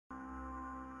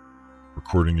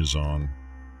Recording is on.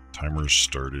 Timer's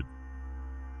started.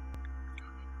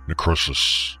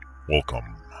 Necroxix,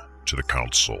 welcome to the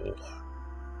council.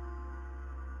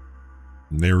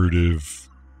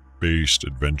 Narrative-based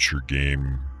adventure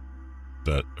game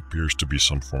that appears to be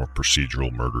some form of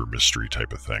procedural murder mystery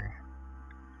type of thing.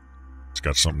 It's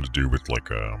got something to do with like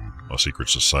a secret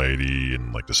society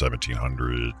in like the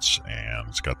 1700s, and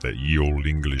it's got that ye old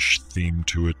English theme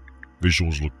to it.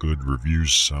 Visuals look good,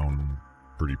 reviews sound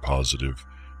pretty positive.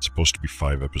 It's supposed to be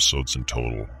 5 episodes in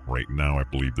total. Right now I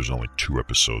believe there's only 2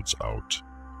 episodes out.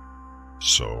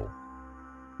 So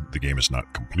the game is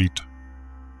not complete,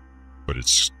 but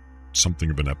it's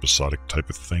something of an episodic type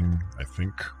of thing, I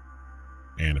think.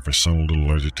 And if I sound a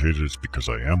little agitated, it's because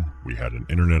I am. We had an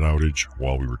internet outage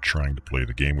while we were trying to play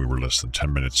the game. We were less than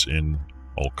 10 minutes in,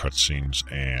 all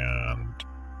cutscenes, and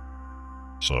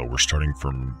so we're starting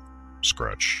from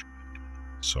scratch.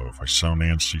 So if I sound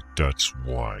antsy, that's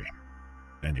why.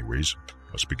 Anyways,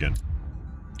 let's begin.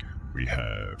 We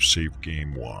have save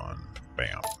game 1.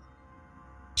 Bam.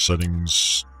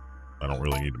 Settings, I don't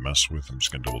really need to mess with. I'm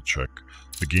just going to double check.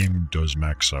 The game does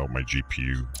max out my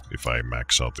GPU if I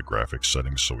max out the graphics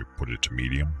settings, so we put it to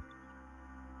medium.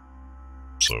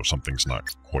 So something's not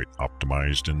quite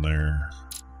optimized in there,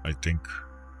 I think.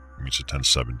 I mean, it's a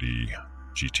 1070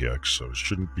 GTX, so it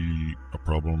shouldn't be a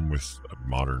problem with a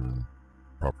modern,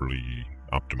 properly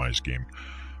optimized game,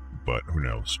 but who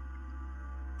knows.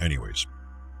 Anyways,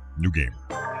 new game.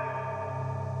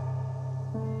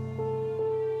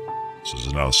 This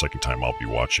is now the second time I'll be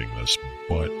watching this,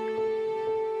 but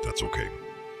that's okay.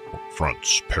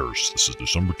 France, Paris. This is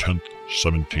December 10th,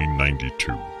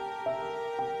 1792.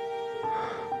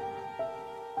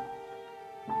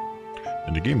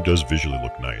 And the game does visually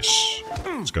look nice.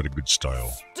 It's got a good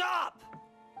style. Stop!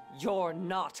 You're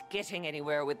not getting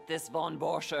anywhere with this, Von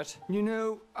Borchert. You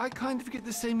know, I kind of get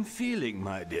the same feeling,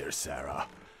 my dear Sarah.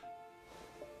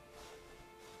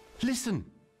 Listen.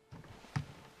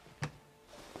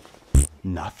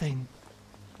 Nothing.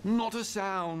 Not a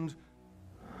sound.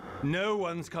 No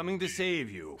one's coming to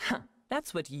save you.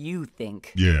 That's what you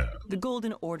think. Yeah. The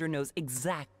Golden Order knows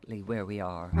exactly where we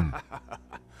are.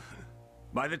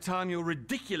 By the time your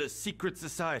ridiculous secret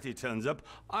society turns up,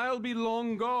 I'll be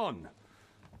long gone.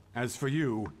 As for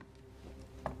you,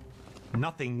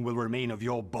 nothing will remain of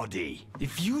your body.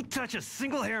 If you touch a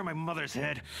single hair on my mother's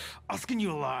head, I'll skin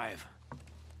you alive.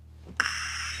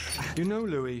 You know,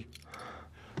 Louis,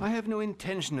 I have no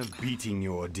intention of beating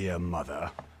your dear mother.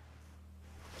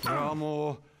 There are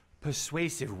more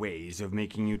persuasive ways of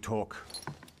making you talk.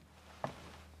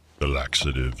 The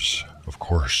laxatives, of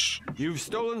course. You've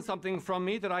stolen something from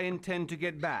me that I intend to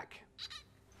get back.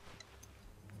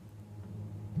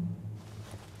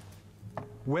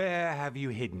 Where have you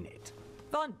hidden it?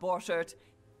 Von Borchert,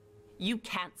 you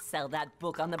can't sell that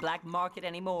book on the black market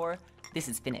anymore. This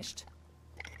is finished.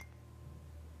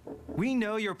 We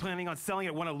know you're planning on selling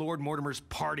at one of Lord Mortimer's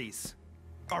parties.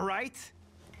 All right?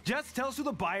 Just tell us who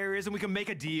the buyer is and we can make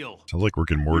a deal. Sounds like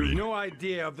Rick and Morty. You've no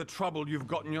idea of the trouble you've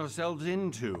gotten yourselves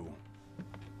into.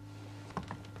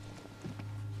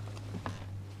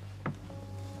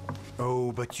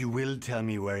 Oh, but you will tell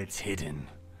me where it's hidden.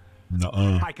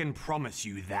 Nuh-uh. I can promise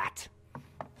you that.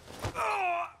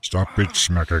 Stop bitch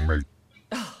smacking me.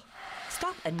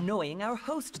 Stop annoying our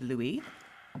host, Louis.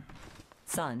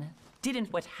 Son,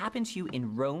 didn't what happened to you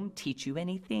in Rome teach you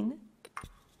anything?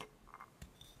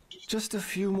 Just a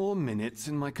few more minutes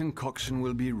and my concoction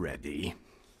will be ready.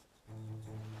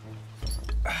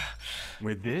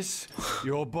 With this,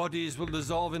 your bodies will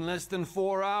dissolve in less than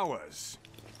 4 hours.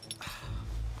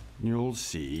 You'll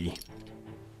see.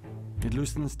 It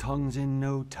loosens tongues in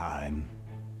no time.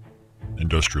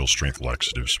 Industrial strength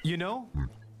laxatives. You know,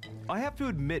 I have to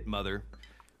admit, Mother,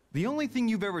 the only thing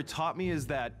you've ever taught me is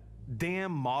that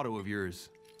damn motto of yours.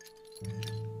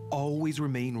 Always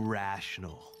remain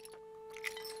rational.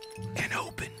 And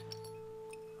open.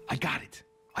 I got it.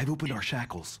 I've opened our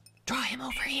shackles. Draw him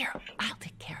over here. I'll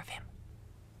take care of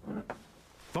him.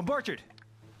 Von Borchert!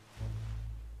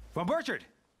 Von Borchert!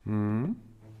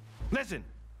 Listen.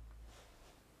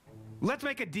 Let's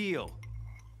make a deal.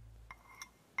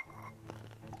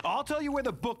 I'll tell you where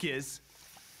the book is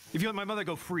if you let my mother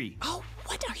go free. Oh,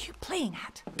 what are you playing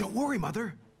at? Don't worry,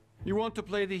 Mother. You want to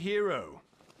play the hero?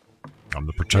 I'm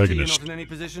the But protagonist. you're not in any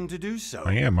position to do so.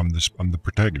 I am. I'm the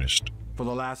protagonist. For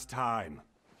the last time.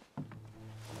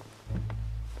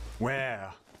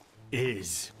 Where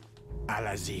is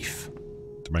Al-Azif?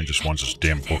 The man just wants his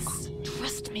damn book.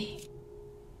 Trust me.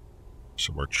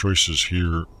 So our choices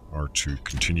here are to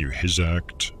continue his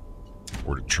act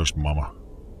or to trust Mama.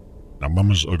 Now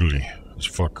Mama's ugly as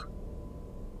fuck.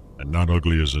 And not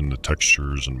ugly as in the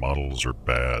textures and models are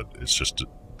bad. It's just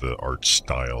the art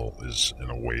style is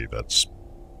in a way that's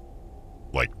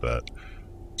like that.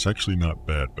 It's actually not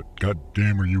bad, but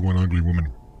goddamn are you one ugly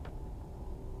woman.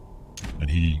 And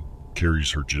he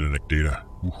carries her genetic data.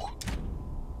 Ooh.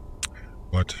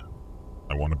 But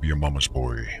I want to be a mama's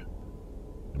boy.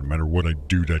 And no matter what I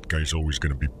do, that guy's always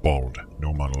going to be bald.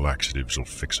 No amount of laxatives will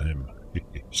fix him.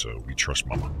 So we trust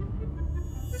mama.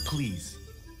 Please,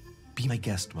 be my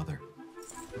guest, Mother.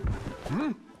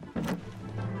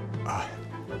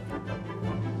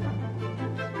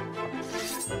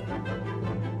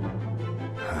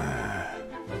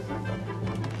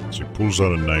 So he pulls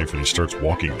out a knife and he starts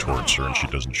walking towards her and she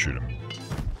doesn't shoot him.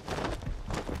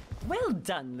 Well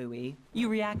done, Louis. You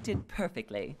reacted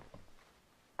perfectly.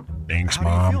 Thanks, How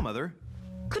Mom. do you feel, Mother?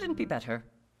 Couldn't be better.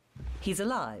 He's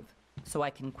alive, so I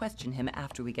can question him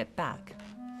after we get back.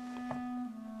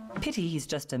 Pity he's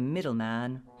just a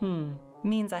middleman.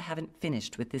 Means I haven't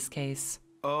finished with this case.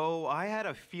 Oh, I had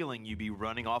a feeling you'd be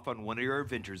running off on one of your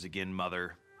adventures again,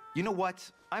 Mother. You know what?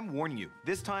 I'm warning you.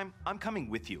 This time, I'm coming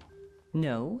with you.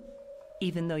 No,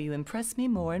 even though you impress me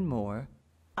more and more,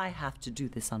 I have to do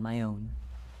this on my own.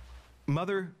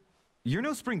 Mother, you're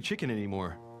no spring chicken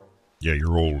anymore. Yeah,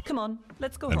 you're old Come on,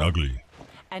 let's go and home. ugly.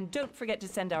 And don't forget to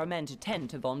send our men to tend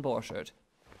to von Borchardt.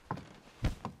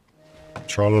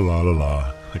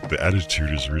 Tra-la-la-la-la. Like, the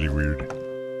attitude is really weird.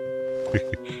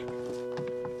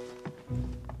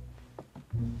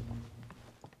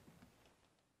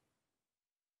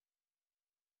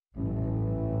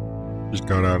 Just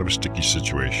got out of a sticky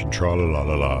situation.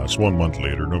 Tra-la-la-la-la. It's 1 month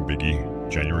later, no biggie.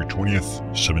 January 20th,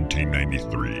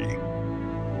 1793.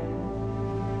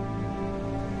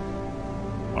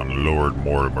 On Lord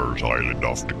Mortimer's Island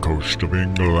off the coast of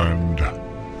England.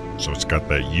 So it's got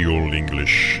that ye old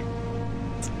English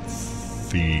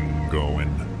theme going.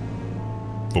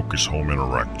 Focus Home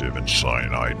Interactive and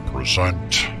Cyanide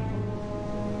present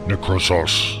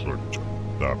Necroxix,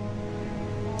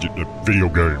 the video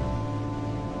game.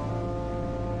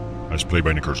 As played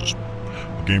by Necroxix.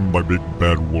 A game by Big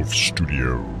Bad Wolf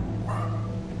Studio.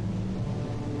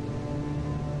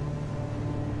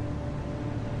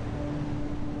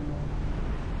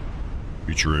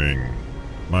 Featuring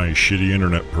my shitty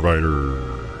internet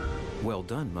provider. Well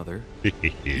done, Mother.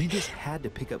 You just had to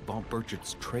pick up von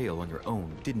Borchardt's trail on your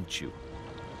own, didn't you?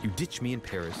 You ditched me in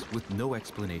Paris with no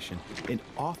explanation, and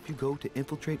off you go to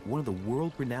infiltrate one of the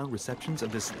world-renowned receptions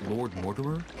of this Lord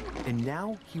Mortimer? And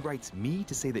now he writes me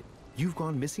to say that you've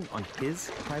gone missing on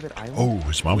his private island? Oh,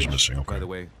 his mom's Which, missing, okay. By the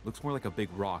way, looks more like a big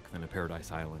rock than a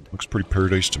paradise island. Looks pretty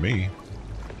paradise to me.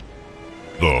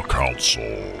 The Council.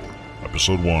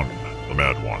 Episode 1. The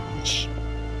Mad Ones.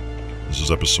 This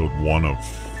is episode 1 of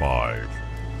 5.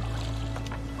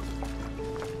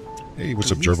 Hey,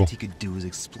 what's up, The least Gerbil? he could do is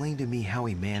explain to me how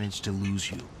he managed to lose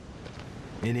you.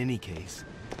 In any case,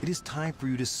 it is time for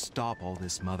you to stop all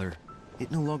this, Mother.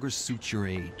 It no longer suits your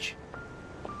age.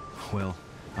 Well,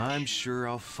 I'm sure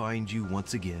I'll find you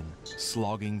once again,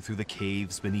 slogging through the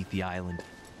caves beneath the island,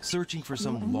 searching for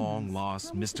some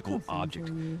long-lost mystical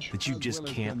object that you just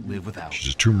can't live without.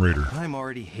 She's a Tomb Raider. I'm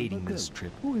already hating this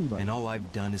trip, and all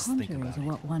I've done is think Contrary about to it.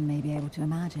 what one may be able to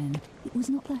imagine, it was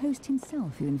not the host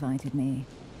himself who invited me.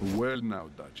 Well now,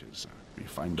 Duchess, we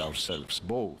find ourselves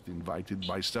both invited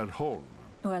by Sir Holm.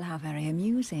 Well, how very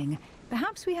amusing.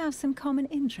 Perhaps we have some common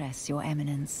interests, Your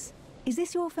Eminence. Is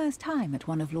this your first time at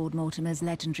one of Lord Mortimer's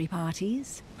legendary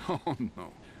parties? Oh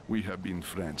no, we have been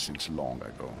friends since long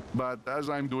ago. But as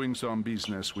I'm doing some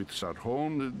business with Sir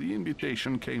Holm, the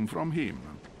invitation came from him.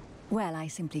 Well, I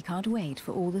simply can't wait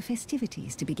for all the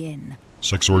festivities to begin.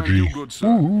 Sex And orgy. you, good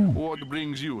sir, what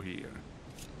brings you here?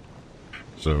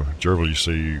 So, Gerbil, you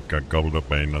say you got gobbled up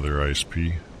by another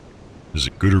ISP? Is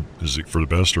it good or is it for the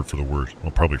best or for the worst?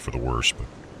 Well, probably for the worst, but...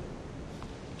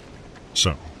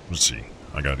 So, let's see.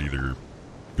 I got either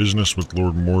business with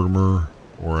Lord Mortimer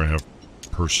or I have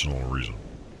personal reason.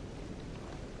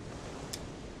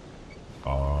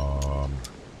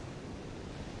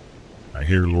 I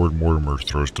hear Lord Mortimer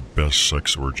throws the best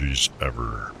sex orgies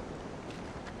ever.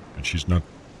 And she's not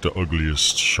the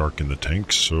ugliest shark in the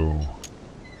tank, so...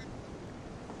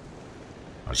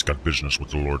 I just got business with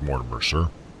the Lord Mortimer, sir.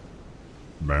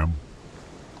 Ma'am.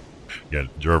 Yeah,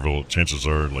 Jarvel, chances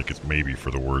are, like, it's maybe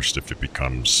for the worst if it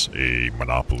becomes a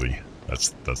monopoly. That's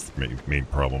the main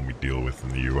problem we deal with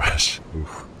in the U.S.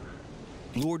 Oof.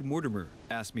 Lord Mortimer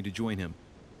asked me to join him.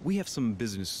 We have some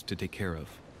business to take care of.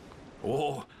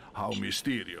 Oh, how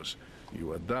mysterious.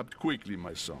 You adapt quickly,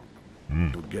 my son.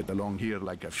 To get along here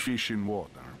like a fish in water.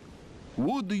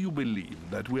 Would you believe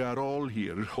that we are all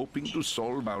here hoping to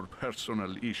solve our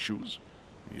personal issues?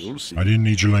 You'll see. I didn't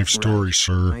need your life story,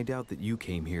 sir. I doubt that you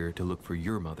came here to look for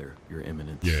your mother, Your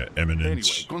Eminence. Yeah, eminence.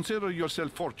 Anyway, consider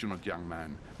yourself fortunate, young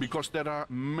man, because there are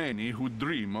many who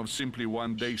dream of simply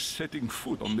one day setting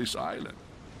foot on this island.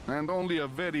 And only a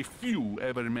very few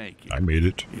ever make it. I made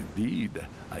it. Indeed,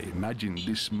 I imagine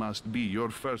this must be your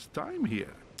first time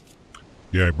here.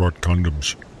 Yeah, I brought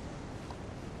condoms.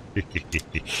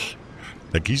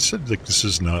 Like he said, like this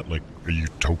is not like a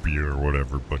utopia or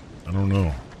whatever, but I don't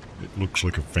know. It looks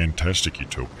like a fantastic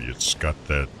utopia. It's got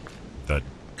that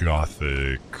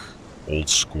gothic, old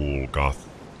school goth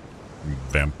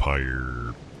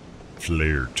vampire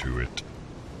flair to it.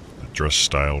 The dress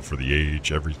style for the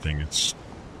age, everything. It's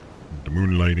the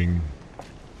moonlighting.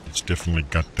 It's definitely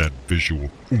got that visual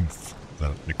oomph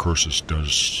that Necroxix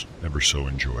does ever so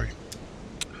enjoy.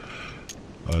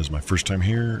 Is my first time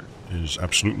here? Is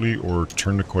absolutely, or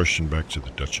turn the question back to the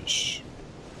Duchess.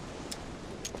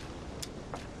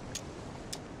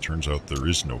 Turns out there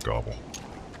is no gobble.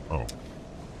 Oh.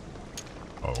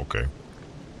 Oh, okay.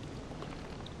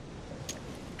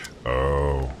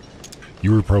 Oh.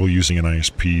 You were probably using an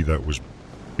ISP that was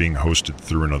being hosted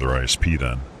through another ISP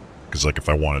then. Because, like, if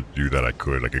I wanted to do that, I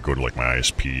could. I could go to, like, my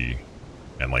ISP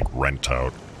and, like, rent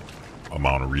out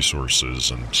amount of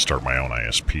resources and start my own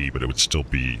ISP, but it would still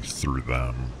be through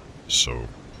them. So,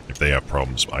 if they have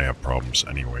problems, I have problems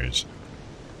anyways.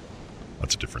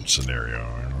 That's a different scenario.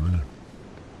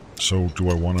 So, do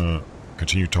I want to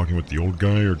continue talking with the old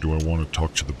guy, or do I want to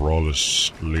talk to the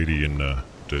braless lady in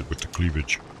with the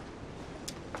cleavage?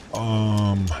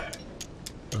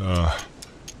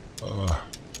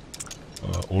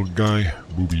 Old guy,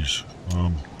 boobies.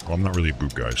 Well, I'm not really a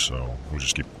boob guy, so we'll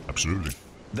just keep... Absolutely.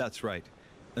 That's right.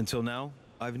 Until now,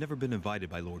 I've never been invited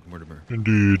by Lord Mortimer.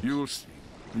 Indeed. You'll see.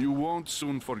 You won't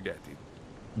soon forget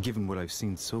it. Given what I've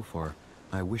seen so far,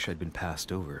 I wish I'd been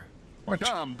passed over. What?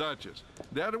 Come, Duchess.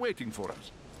 They are waiting for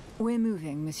us. We're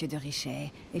moving, Monsieur de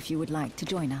Richet, if you would like to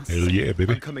join us. Hell yeah,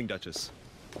 baby. I'm coming, Duchess.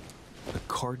 A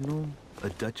cardinal? A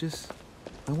duchess?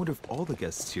 I wonder if all the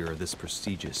guests here are this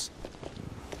prestigious.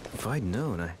 If I'd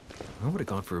known, I would have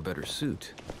gone for a better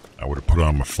suit. I would have put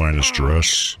on my finest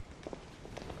dress.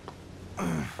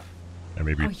 And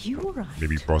maybe... Are you all right?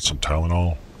 Maybe brought some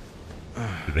Tylenol.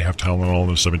 Did they have Tylenol in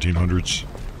the 1700s?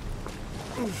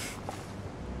 Oh.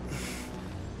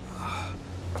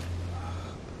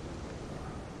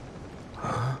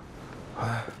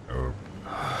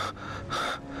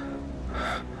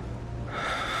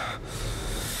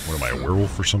 What am I, a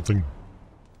werewolf or something?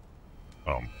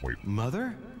 Wait.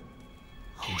 Mother?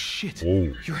 Oh shit.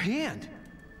 Whoa. Your hand!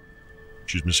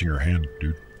 She's missing her hand,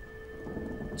 dude.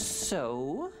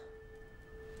 So,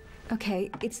 Okay,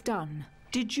 it's done.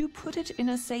 did you put it in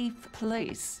a safe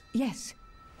place? Yes.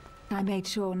 I made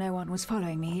sure no one was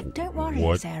following me. Don't worry,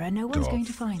 What Sarah. No one's the going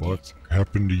to find fuck it.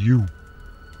 happened to you?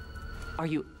 Are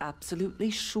you absolutely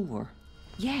sure?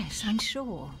 Yes, I'm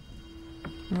sure.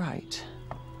 Right.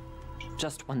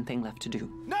 Just one thing left to do.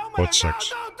 Butt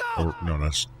sex. Or, no,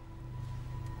 that's...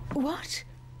 What?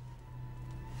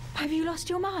 Have you lost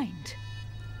your mind?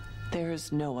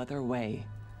 There's no other way.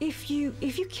 If you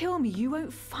kill me, you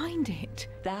won't find it.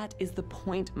 That is the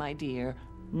point, my dear.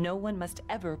 No one must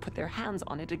ever put their hands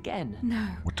on it again. No,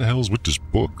 What the hell's with this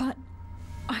book? but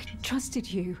I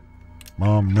trusted you.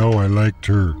 Mom, no, I liked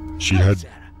her. She had...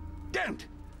 Sarah. Don't!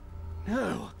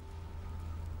 No!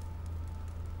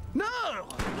 No!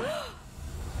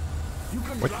 You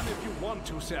can run if you want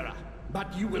to, Sarah,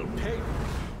 but you will pay.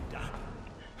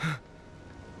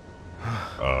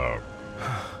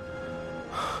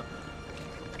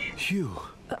 Hugh.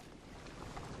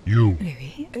 You.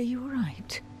 Louis, are you all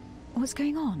right? What's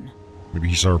going on? Maybe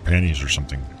he saw her panties or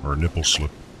something. Or a nipple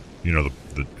slip. You know,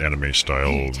 the anime style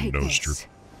Here, take nose this. strip.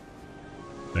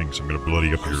 Thanks, I'm gonna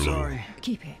bloody up your little... Sorry.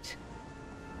 Keep it.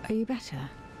 Are you better?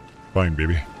 Fine,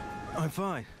 baby. I'm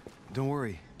fine. Don't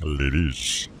worry.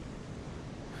 Ladies.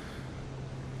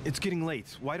 It's getting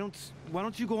late. Why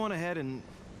don't you go on ahead and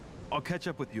I'll catch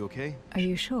up with you, okay? Are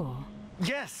you sure?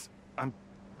 Yes. I'm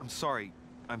sorry.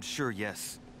 I'm sure,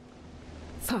 yes.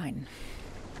 Fine.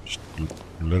 Just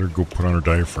let her go put on her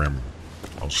diaphragm.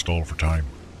 I'll stall for time.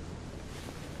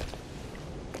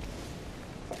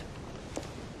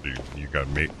 Dude, you got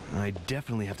me. I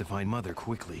definitely have to find Mother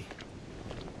quickly.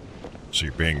 So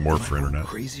you're paying more for Am I going internet?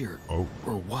 crazy or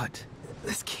what?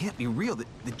 This can't be real. The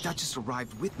Duchess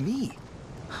arrived with me.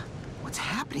 What's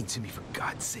happening to me, for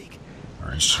God's sake?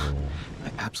 Alright, so...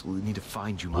 I absolutely need to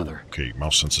find you, Mother. Okay,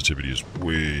 mouse sensitivity is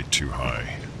way too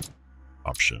high.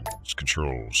 Options.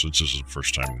 Control. Since this is the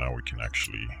first time now we can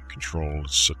actually control,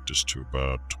 let's set this to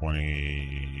about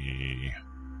 20...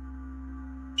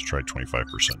 Let's try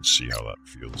 25% and see how that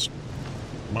feels.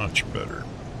 Much better.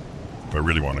 If I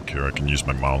really want to care, I can use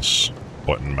my mouse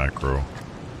button macro.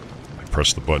 I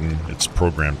press the button, it's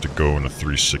programmed to go in a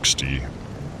 360.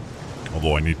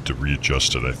 Although I need to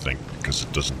readjust it, I think, because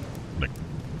it doesn't, like,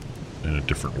 in a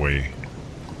different way.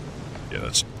 Yeah,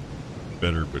 that's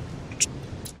better, but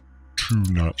too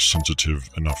not sensitive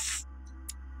enough.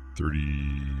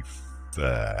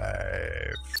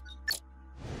 35.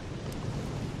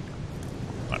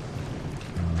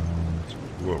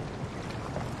 Whoa.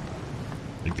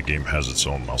 I think the game has its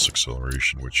own mouse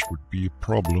acceleration, which would be a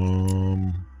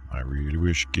problem. I really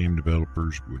wish game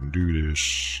developers wouldn't do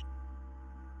this.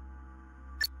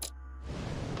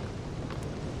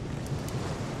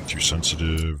 Too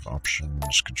sensitive,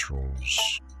 options,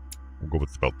 controls. We'll go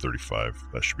with about 35.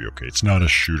 That should be okay. It's not a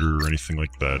shooter or anything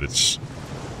like that. It's...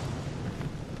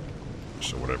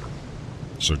 so whatever.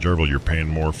 So Jarvel, you're paying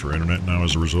more for internet now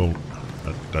as a result?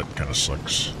 That kind of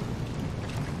sucks.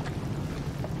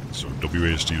 So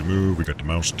WASD to move, we got the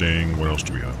mouse ding. What else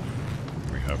do we have?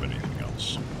 Do we have anything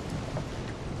else?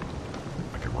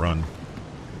 I can run.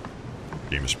 The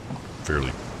game is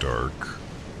fairly dark.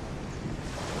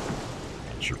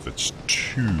 Not sure if it's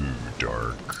too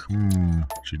dark.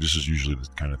 See, this is usually the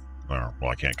kind of...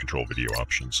 well, I can't control video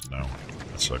options now.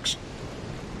 That sucks.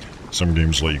 Some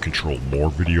games let you control more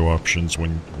video options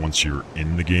once you're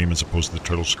in the game as opposed to the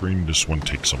title screen. This one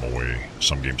takes them away.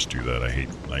 Some games do that. I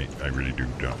really do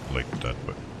not like that,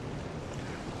 but...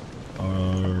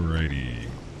 Alrighty.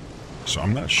 So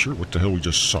I'm not sure what the hell we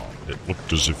just saw. It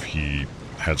looked as if he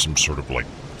had some sort of, like,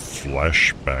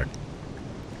 flashback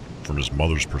from his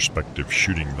mother's perspective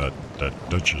shooting that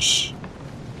Duchess.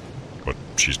 But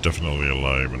she's definitely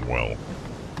alive and well.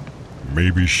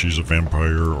 Maybe she's a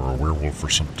vampire or a werewolf or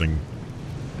something.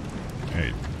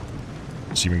 Hey,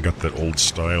 it's even got that old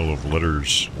style of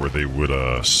letters where they would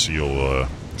seal the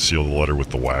letter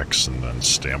with the wax and then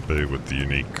stamp it with the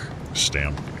unique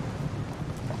stamp.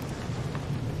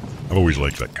 I've always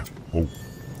liked that kind of... oh,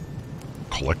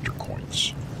 collector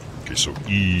coins. Okay, so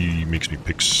E makes me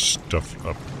pick stuff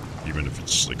up, even if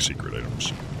it's like secret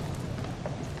items.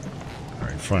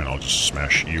 Alright, fine, I'll just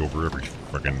smash E over every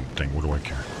friggin' thing. What do I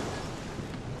care?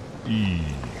 E.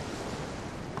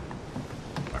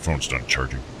 My phone's done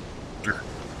charging.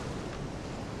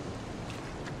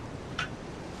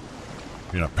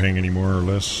 You're not paying any more or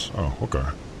less? Oh, okay.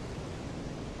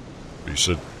 But you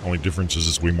said only difference is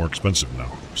it's way more expensive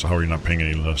now. So how are you not paying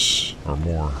any less or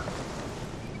more?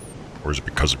 Or is it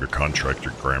because of your contract,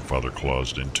 your grandfather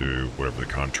claused into whatever the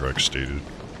contract stated?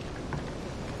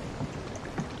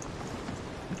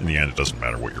 In the end, it doesn't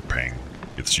matter what you're paying.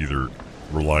 It's either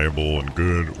reliable and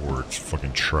good, or it's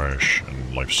fucking trash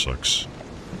and life sucks.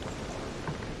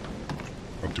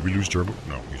 Oh, did we lose Jarbo?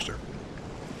 No, he's there.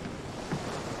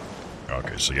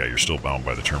 Okay, so yeah, you're still bound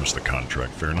by the terms of the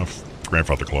contract. Fair enough.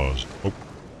 Grandfather clause. Oh.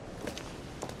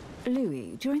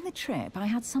 Louis, during the trip, I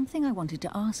had something I wanted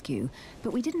to ask you,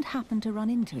 but we didn't happen to run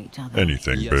into each other.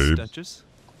 Anything, Yes, babe. Duchess?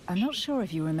 I'm not sure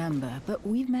if you remember, but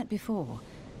we've met before.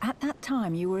 At that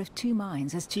time, you were of two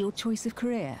minds as to your choice of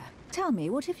career. Tell me,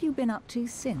 what have you been up to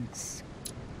since?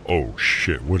 Oh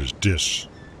shit, what is this?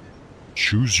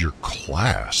 Choose your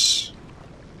class.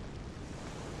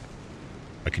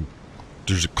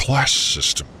 There's a class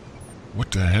system. What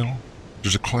the hell?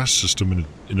 There's a class system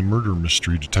in a murder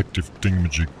mystery detective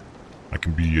thingamajig. I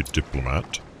can be a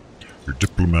diplomat. Your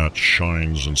diplomat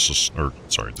shines in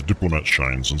the diplomat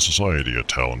shines in society. A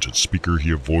talented speaker,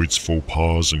 he avoids faux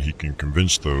pas and he can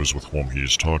convince those with whom he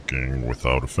is talking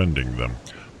without offending them.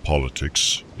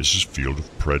 Politics is his field of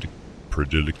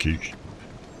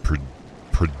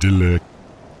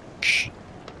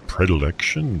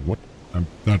predilection. What? I'm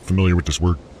not familiar with this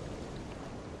word.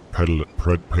 This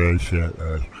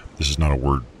is not a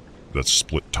word that's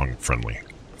split-tongue friendly.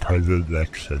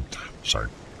 Predilection. Sorry.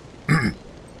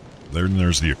 Then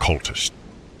there's the occultist.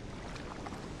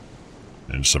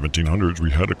 In 1700s,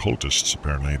 we had occultists,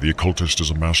 apparently. The occultist is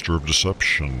a master of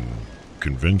deception.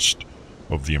 Convinced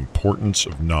of the importance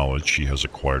of knowledge, he has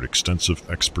acquired extensive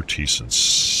expertise in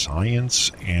science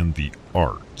and the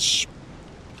arts.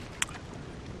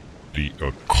 The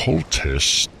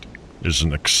occultist is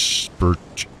an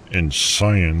expert in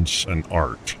science and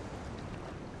art.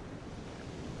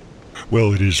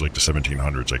 Well, it is like the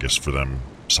 1700s, I guess. For them,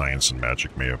 science and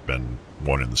magic may have been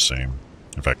one and the same.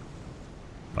 In fact,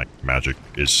 like, magic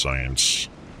is science.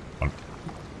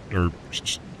 Or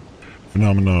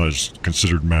phenomena is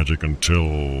considered magic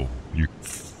until you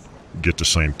get the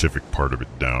scientific part of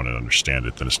it down and understand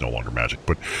it, then it's no longer magic.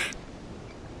 But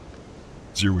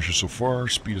 0 wishes so far,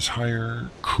 speed is higher.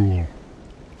 Cool.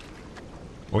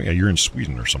 Oh yeah, you're in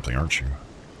Sweden or something, aren't you?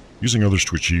 Using others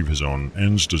to achieve his own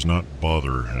ends does not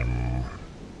bother him.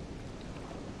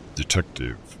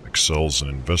 Detective excels in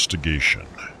investigation.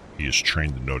 He is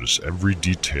trained to notice every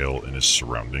detail in his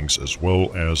surroundings as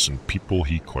well as in people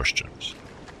he questions.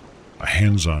 A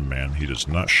hands-on man, he does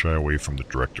not shy away from the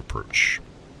direct approach.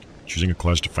 Choosing a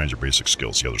class defines your basic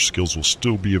skills. The other skills will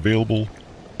still be available,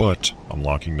 but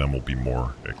unlocking them will be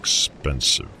more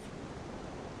expensive.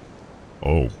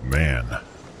 Oh man,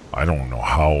 I don't know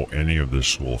how any of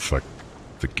this will affect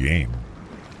the game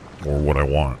or what I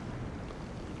want.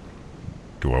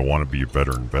 Do I want to be a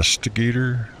better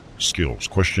investigator? Skills: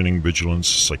 questioning, vigilance,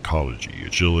 psychology,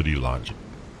 agility, logic,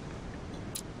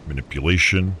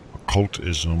 manipulation,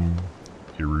 occultism,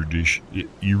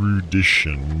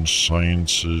 erudition,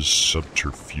 sciences,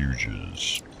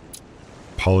 subterfuges,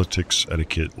 politics,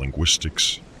 etiquette,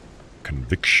 linguistics,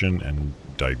 conviction, and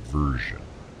diversion.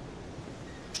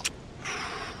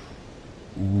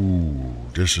 Ooh,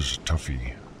 this is a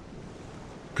toughie.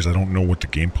 Because I don't know what the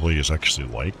gameplay is actually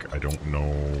like. I don't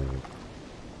know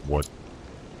what...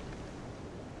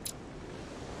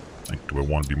 Like, do I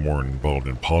want to be more involved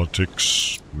in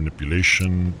politics,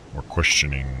 manipulation, or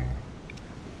questioning?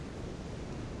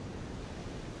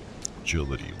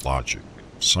 Agility, logic,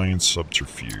 science,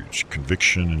 subterfuge,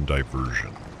 conviction, and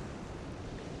diversion.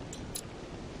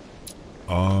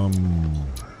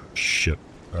 Shit.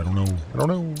 I don't know. What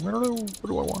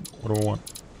do I want?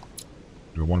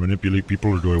 Do I want to manipulate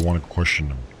people or do I want to question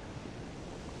them?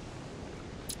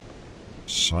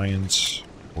 Science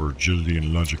or agility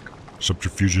and logic?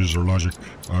 Subterfuges or logic?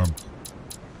 I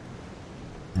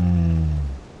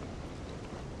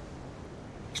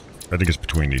think it's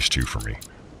between these two for me.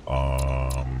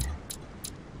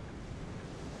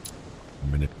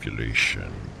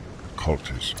 Manipulation.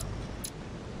 Occultism.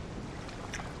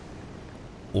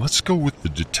 Let's go with the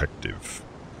detective.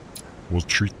 We'll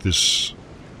treat this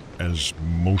as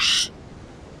most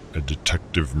a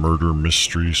detective murder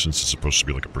mystery, since it's supposed to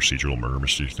be like a procedural murder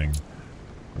mystery thing.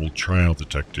 We'll try out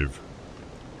detective.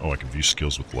 Oh, I can view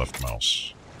skills with left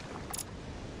mouse.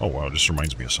 Oh wow, this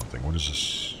reminds me of something. What is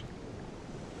this?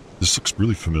 This looks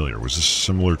really familiar. Was this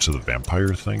similar to the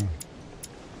vampire thing?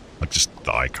 Like just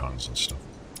the icons and stuff.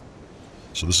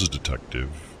 So this is detective.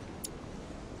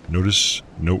 Notice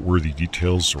noteworthy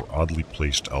details or oddly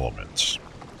placed elements.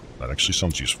 That actually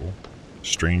sounds useful.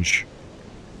 Strange.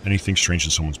 Anything strange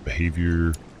in someone's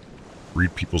behavior.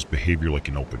 Read people's behavior like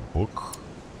an open book.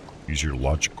 Use your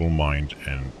logical mind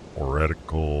and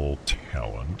oratical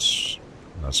talents.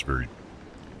 That's very...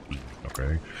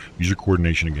 okay. Use your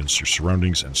coordination against your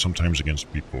surroundings and sometimes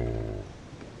against people.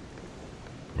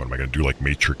 What am I gonna do, like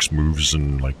Matrix moves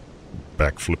and like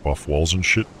backflip off walls and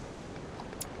shit?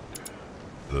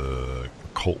 The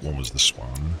occult one was this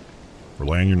one.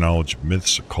 Rely on your knowledge of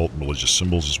myths, occult, and religious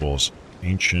symbols, as well as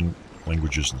ancient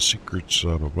languages and secrets,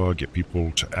 blah, blah. Get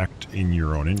people to act in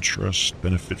your own interest.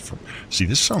 Benefit from... See,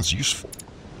 this sounds useful,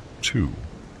 too.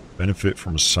 Benefit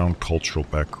from a sound cultural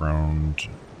background.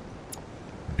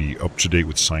 Be up to date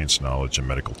with science knowledge and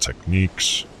medical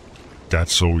techniques.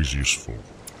 That's always useful.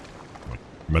 Like,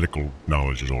 medical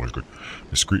knowledge is always good.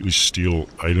 Discreetly steal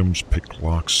items, pick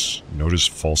locks, notice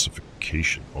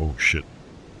falsification. Oh, shit.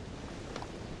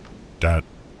 That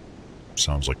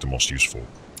sounds like the most useful.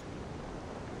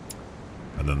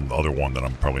 And then the other one that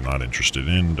I'm probably not interested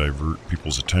in, divert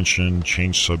people's attention,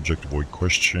 change subject, avoid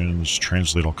questions,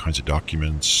 translate all kinds of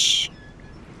documents,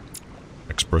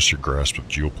 express your grasp of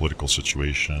geopolitical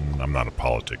situation. I'm not a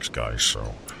politics guy,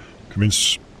 so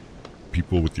convince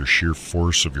people with your sheer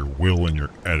force of your will and your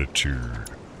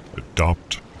attitude.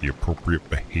 Adopt the appropriate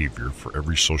behavior for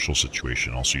every social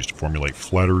situation, also used to formulate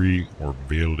flattery or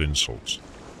veiled insults.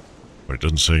 But it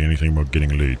doesn't say anything about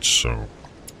getting laid, so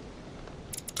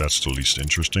that's the least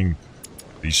interesting.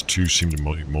 These two seem to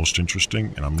be most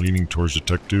interesting, and I'm leaning towards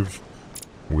detective,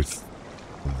 with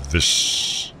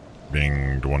this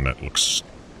being the one that looks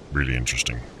really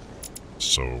interesting.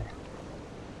 So,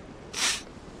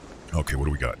 okay, what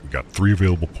do we got? We got 3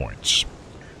 available points.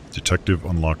 Detective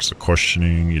unlocks the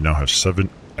questioning. You now have 7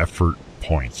 effort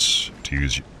points to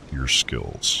use your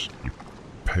skills.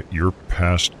 Your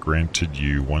past granted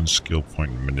you 1 skill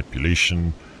point in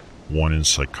manipulation, 1 in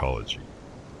psychology.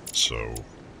 So,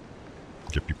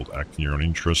 get people to act in your own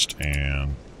interest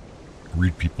and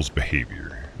read people's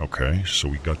behavior. Okay, so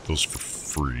we got those for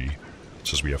free. It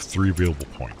says we have 3 available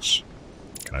points.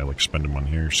 Can I like spend them on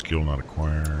here? Skill not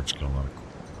acquired, skill not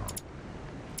acquired.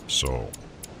 So,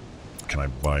 can I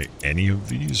buy any of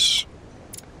these?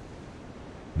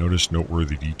 Notice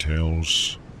noteworthy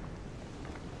details.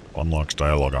 Unlocks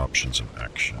dialogue options and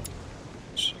actions.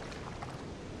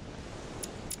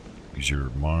 Use your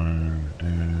mind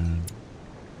and...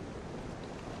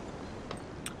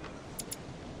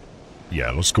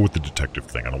 Yeah, let's go with the detective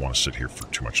thing. I don't want to sit here for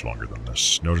too much longer than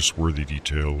this. Notice worthy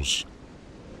details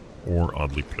or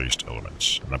oddly placed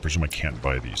elements. And I presume I can't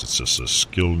buy these. It says a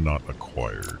skill not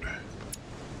acquired.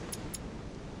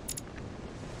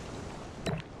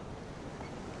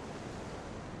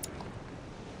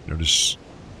 Notice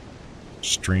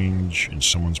strange in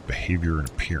someone's behavior and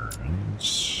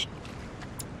appearance.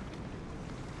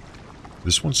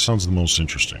 This one sounds the most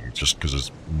interesting, just because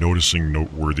it's noticing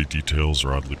noteworthy details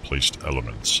or oddly placed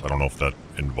elements. I don't know if that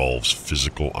involves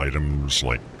physical items,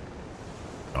 like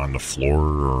on the floor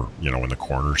or, you know, in the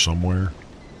corner somewhere.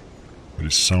 But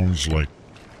it sounds like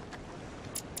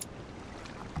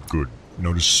good.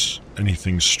 Notice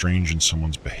anything strange in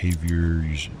someone's behavior.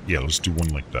 Yeah, let's do one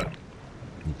like that.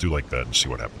 We'll do like that and see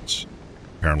what happens.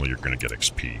 Apparently you're going to get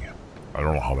XP. I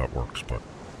don't know how that works, but...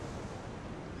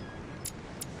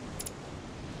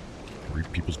 Read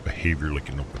people's behavior like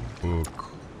an open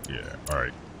book. Yeah,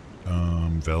 alright.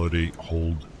 Validate,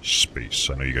 hold, space.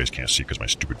 I know you guys can't see because my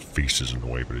stupid face is in the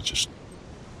way, but it's just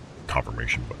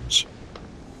confirmation buttons.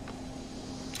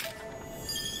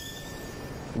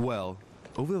 Well,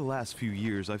 over the last few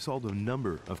years, I've solved a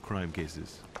number of crime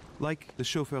cases. Like the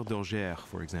chauffeur d'Angers,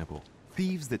 for example.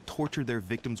 Thieves that tortured their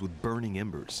victims with burning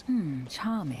embers.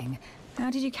 Charming. How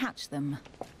did you catch them?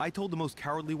 I told the most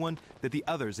cowardly one that the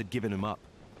others had given him up.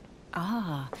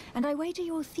 Ah, and I wager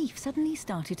your thief suddenly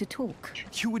started to talk.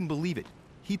 You wouldn't believe it.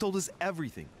 He told us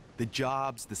everything. The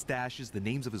jobs, the stashes, the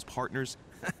names of his partners.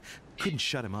 Couldn't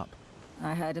shut him up.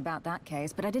 I heard about that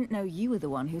case, but I didn't know you were the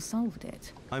one who solved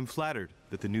it. I'm flattered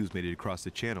that the news made it across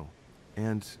the channel.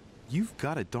 And you've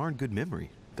got a darn good memory,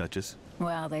 Duchess.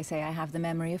 Well, they say I have the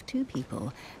memory of two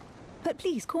people. But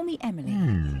please, call me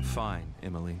Emily. Fine,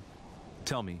 Emily.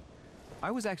 Tell me,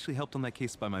 I was actually helped on that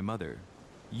case by my mother.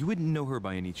 You wouldn't know her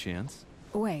by any chance?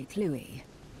 Wait, Louis.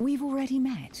 We've already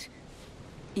met.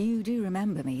 You do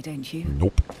remember me, don't you?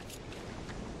 Nope.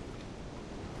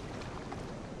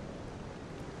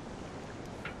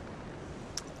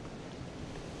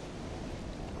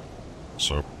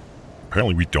 So,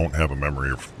 apparently we don't have a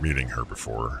memory of meeting her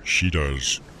before. She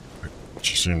does.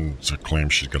 She seems to claim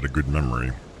she's got a good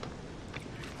memory.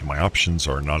 And my options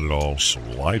are not at all, so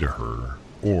lie to her,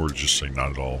 or just say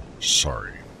not at all,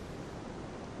 sorry.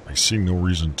 I see no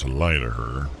reason to lie to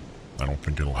her. I don't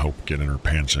think it'll help get in her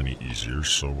pants any easier,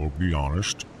 so we'll be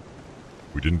honest.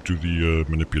 We didn't do the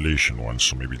manipulation one,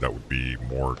 so maybe that would be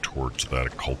more towards that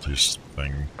occultist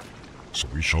thing. So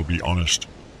we shall be honest.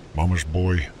 Mama's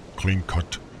boy, clean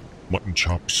cut, mutton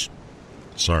chops.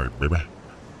 Sorry, baby.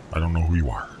 I don't know who you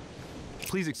are.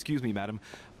 Please excuse me, madam.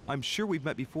 I'm sure we've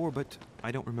met before, but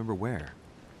I don't remember where.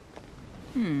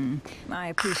 I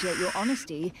appreciate your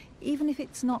honesty, even if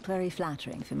it's not very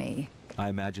flattering for me. I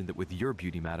imagine that with your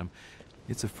beauty, madam,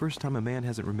 it's the first time a man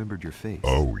hasn't remembered your face.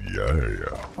 Oh,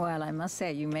 yeah. Well, I must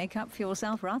say you make up for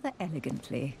yourself rather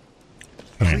elegantly.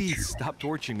 Thank Please you. stop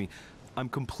torturing me. I'm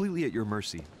completely at your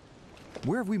mercy.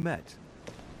 Where have we met?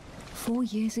 4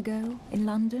 years ago, in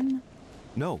London?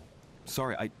 No.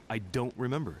 Sorry, I don't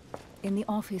remember. In the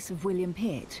office of William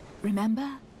Pitt, remember?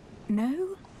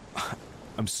 No?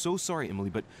 I'm so sorry, Emily,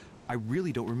 but I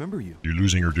really don't remember you. You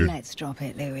losing her, dude? Let's drop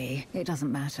it, Louis. It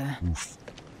doesn't matter. Oof.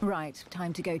 Right,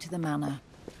 time to go to the manor.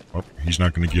 Oh, he's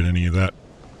not going to get any of that.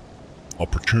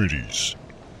 Opportunities.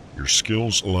 Your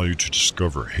skills allow you to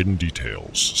discover hidden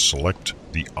details. Select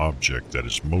the object that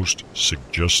is most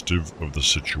suggestive of the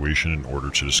situation in order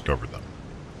to discover them.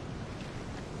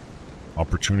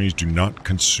 Opportunities do not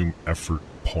consume effort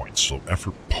points, so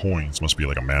effort points must be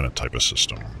like a mana type of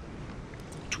system.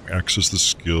 To access the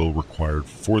skill required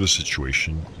for the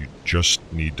situation, you just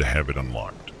need to have it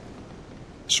unlocked.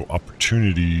 So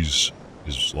opportunities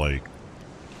is like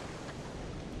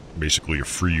basically a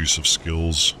free use of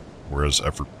skills, whereas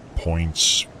effort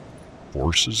points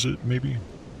forces it, maybe?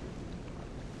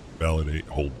 Validate,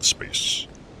 hold space.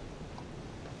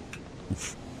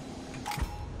 Oof.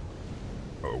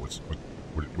 Oh,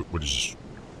 what is this?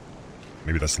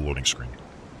 Maybe that's the loading screen.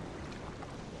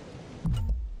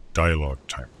 Dialogue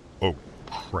time. Oh,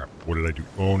 crap. What did I do?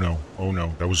 Oh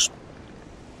no. That was...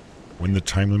 When the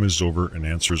time limit is over, an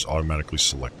answer is automatically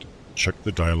selected. Check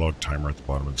the dialogue timer at the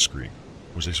bottom of the screen.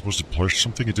 Was I supposed to push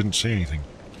something? It didn't say anything.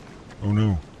 Oh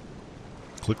no.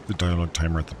 Click the dialogue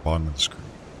timer at the bottom of the screen.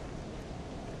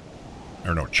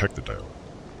 Or no, check the dialogue.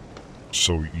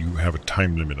 So you have a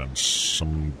time limit on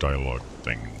some dialogue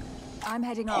thing. I'm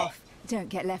heading off. Don't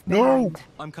get left No! behind.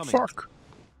 I'm coming. Fuck!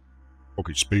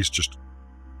 Okay, space just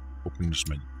open this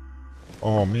menu.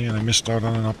 Oh man, I missed out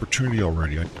on an opportunity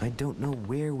already. I don't know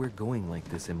where we're going like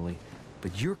this, Emily,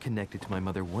 but you're connected to my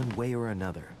mother one way or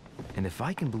another. And if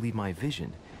I can believe my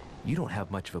vision, you don't have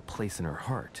much of a place in her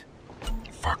heart.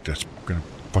 Fuck, that's gonna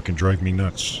fucking drive me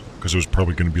nuts. Because it was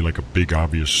probably gonna be like a big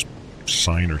obvious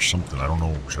sign or something. I don't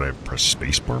know. Should I have pressed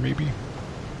spacebar maybe?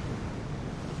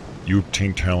 You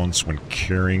obtain talents when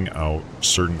carrying out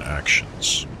certain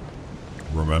actions.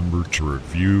 Remember to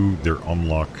review their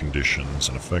unlock conditions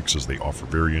and effects as they offer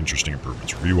very interesting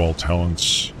improvements. Review all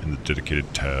talents in the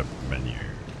dedicated tab menu.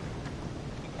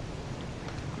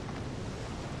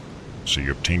 So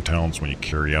you obtain talents when you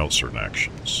carry out certain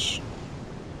actions.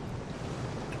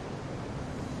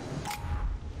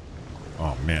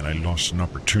 Oh man, I lost an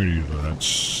opportunity though. That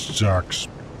sucks,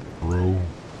 bro.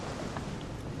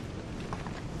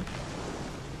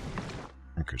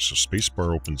 Okay, so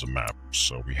spacebar opens a map.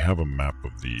 So we have a map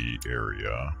of the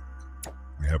area.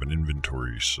 We have an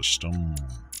inventory system.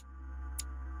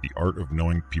 The art of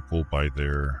knowing people by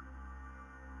their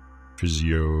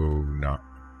physiognomy.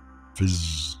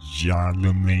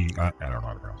 I don't know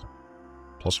how to pronounce it.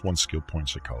 +1 skill point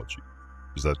psychology.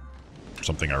 Is that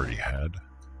something I already had?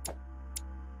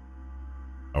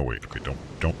 Oh wait, okay,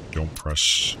 don't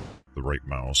press the right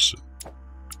mouse.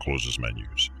 It closes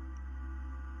menus.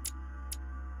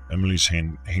 Emily's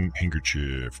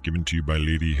handkerchief, given to you by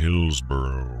Lady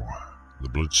Hillsborough. The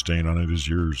blood stain on it is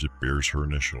yours. It bears her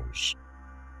initials.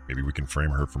 Maybe we can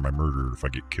frame her for my murder if I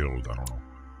get killed. I don't know.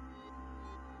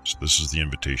 So this is the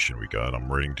invitation we got.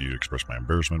 I'm writing to you to express my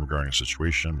embarrassment regarding the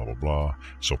situation, blah, blah, blah.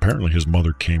 So apparently his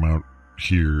mother came out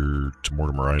here to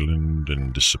Mortimer Island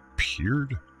and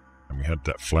disappeared. And we had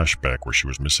that flashback where she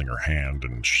was missing her hand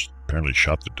and she apparently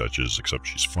shot the Duchess, except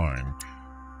she's fine.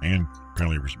 And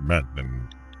apparently we met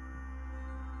and...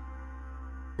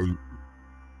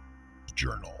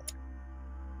 journal.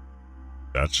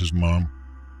 That's his mom.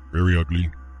 Very ugly.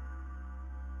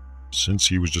 Since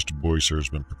he was just a boy, Sarah's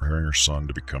been preparing her son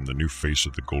to become the new face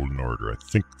of the Golden Order. I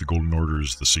think the Golden Order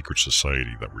is the secret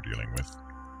society that we're dealing with.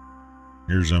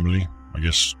 Here's Emily. I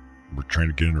guess we're trying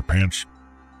to get in her pants.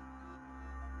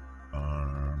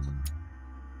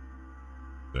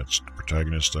 That's the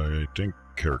protagonist, I think.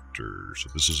 Character. So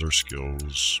this is our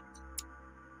skills.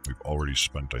 We've already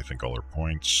spent, I think, all our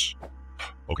points.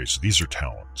 Okay, so these are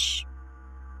talents.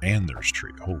 And there's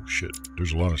trait. Oh shit,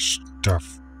 there's a lot of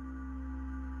stuff.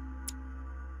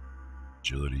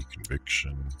 Agility,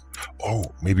 conviction.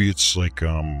 Oh, maybe it's like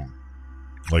a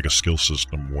skill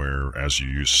system where as you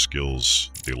use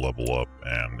skills, they level up,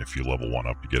 and if you level one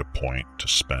up, you get a point to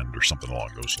spend or something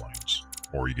along those lines.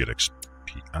 Or you get XP.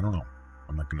 I don't know.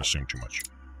 I'm not going to assume too much.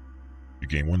 You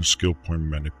gain 1 skill point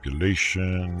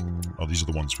manipulation. Oh, these are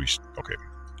the ones we... Okay,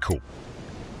 cool.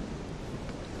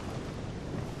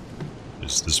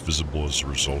 Is this visible as a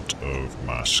result of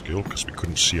my skill? Because we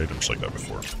couldn't see items like that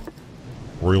before.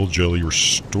 Royal Jelly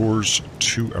restores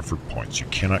 2 effort points. You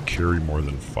cannot carry more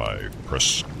than 5.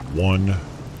 Press 1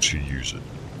 to use it.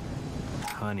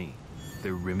 Honey,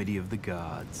 the remedy of the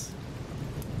gods.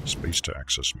 Space to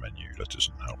access menu. That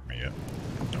doesn't help me yet.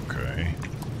 Okay.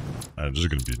 This is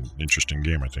going to be an interesting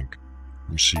game, I think.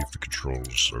 Let me see if the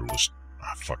controls are listed.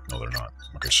 Ah, fuck, no, they're not.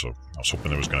 Okay, so I was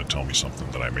hoping it was going to tell me something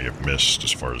that I may have missed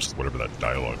as far as whatever that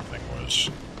dialogue thing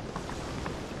was.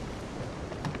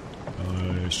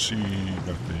 I see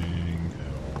nothing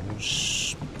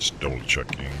else. Just double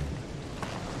checking.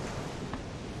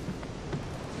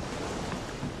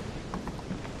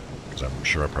 Because I'm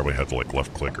sure I probably had to like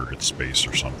left click or hit space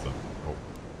or something. Oh.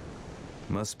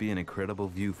 Must be an incredible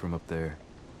view from up there.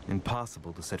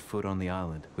 Impossible to set foot on the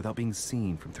island without being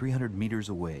seen from 300 meters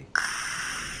away.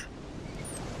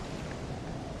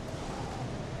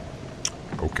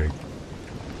 Okay.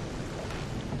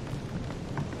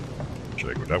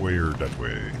 Should I go that way or that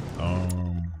way?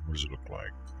 What does it look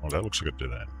like? Oh, that looks like a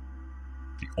dead end.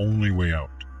 The only way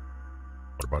out.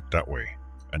 What about that way?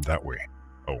 And that way?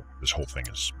 Oh, this whole thing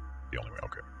is the only way.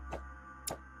 Okay.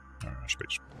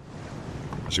 Space.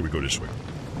 I see we go this way.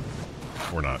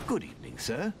 Or not. Good evening,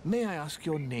 sir. May I ask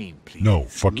your name, please? No,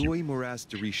 fuck you. Louis Moras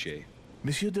de Richet.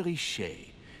 Monsieur de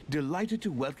Richet. Delighted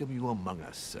to welcome you among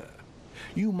us, sir.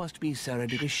 You must be Sarah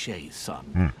de Richet's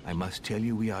son. I must tell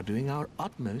you we are doing our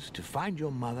utmost to find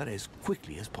your mother as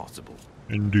quickly as possible.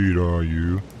 Indeed are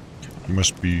you. You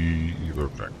must be...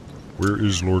 Okay. Where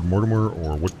is Lord Mortimer,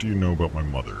 or what do you know about my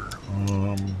mother?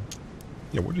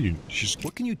 Yeah, what do you...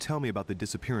 What can you tell me about the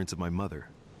disappearance of my mother?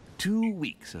 2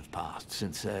 weeks have passed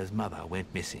since Sir's mother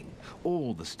went missing.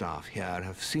 All the staff here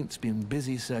have since been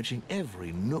busy searching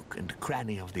every nook and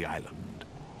cranny of the island.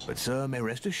 But Sir may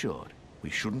rest assured, we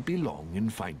shouldn't be long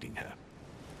in finding her.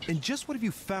 And just what have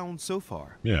you found so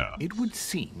far? Yeah. It would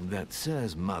seem that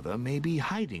Sir's mother may be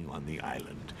hiding on the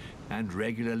island and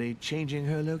regularly changing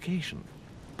her location.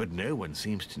 But no one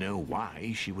seems to know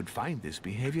why she would find this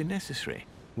behavior necessary.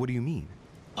 What do you mean?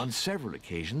 On several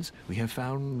occasions, we have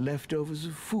found leftovers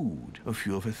of food, a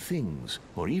few of her things,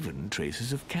 or even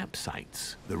traces of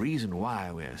campsites. The reason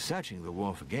why we're searching the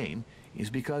wharf again is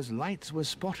because lights were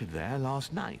spotted there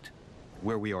last night.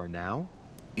 Where we are now?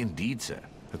 Indeed, sir.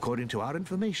 According to our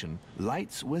information,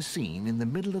 lights were seen in the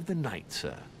middle of the night,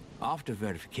 sir. After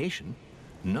verification,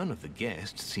 none of the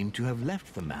guests seem to have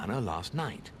left the manor last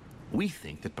night. We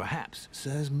think that perhaps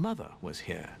Sir's mother was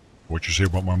here. What'd you say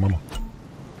about my mama?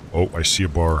 Oh, I see a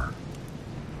bar.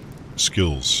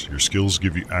 Skills. Your skills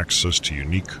give you access to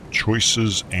unique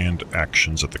choices and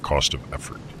actions at the cost of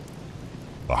effort.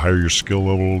 The higher your skill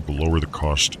level, the lower the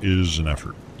cost is in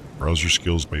effort. Browse your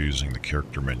skills by using the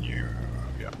character menu.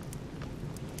 Yeah.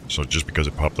 So just because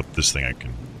it popped up this thing, I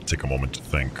can take a moment to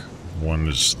think. One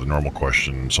is the normal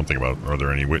question, something about are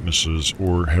there any witnesses,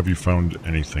 or have you found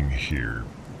anything here?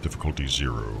 Difficulty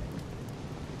 0.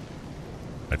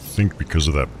 I think because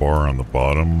of that bar on the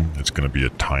bottom, it's going to be a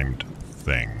timed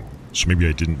thing. So maybe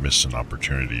I didn't miss an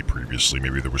opportunity previously.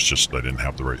 Maybe there was just I didn't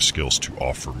have the right skills to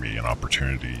offer me an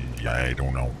opportunity. Yeah, I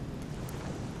don't know.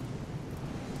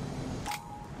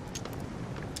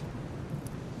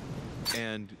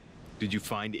 And did you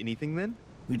find anything then?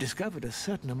 We discovered a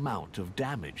certain amount of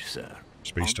damage, sir.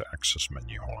 Space to access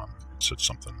menu. Hold on. It said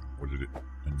something. What did it...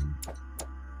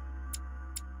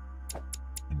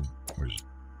 where's it?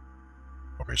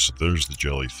 Okay, so there's the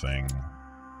jelly thing.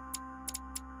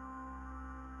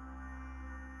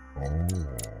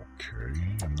 Okay,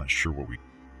 I'm not sure what we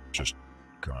just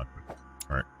got, but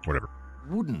alright, whatever.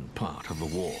 Wooden part of the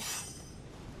wharf.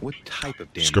 What type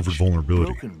of damage? Discovered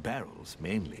vulnerability. Broken barrels,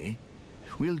 mainly.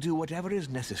 We'll do whatever is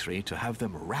necessary to have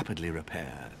them rapidly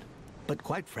repaired. But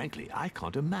quite frankly, I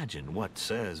can't imagine what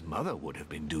Sir's mother would have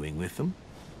been doing with them.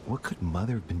 What could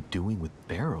Mother have been doing with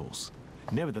barrels?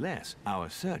 Nevertheless, our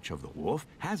search of the wharf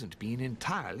hasn't been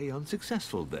entirely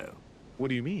unsuccessful, though. What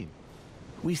do you mean?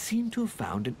 We seem to have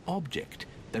found an object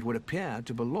that would appear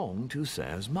to belong to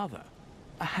Sir's mother.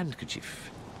 A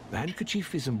handkerchief. The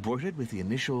handkerchief is embroidered with the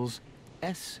initials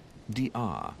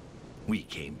SDR. We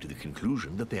came to the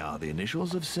conclusion that they are the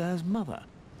initials of Sir's mother,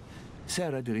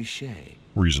 Sarah de Richet.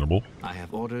 Reasonable. I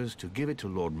have orders to give it to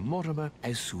Lord Mortimer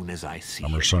as soon as I see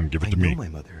I'm her him. son, give it I to know me. my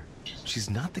mother. She's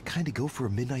not the kind to go for a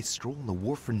midnight stroll on the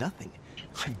wharf for nothing.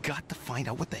 I've got to find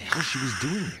out what the hell she was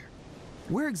doing there.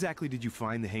 Where exactly did you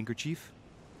find the handkerchief?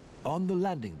 On the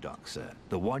landing dock, sir.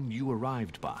 The one you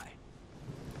arrived by.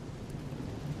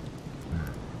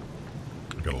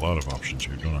 I got a lot of options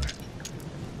here, don't I?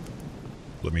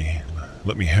 Let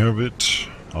me have it.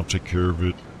 I'll take care of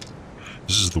it.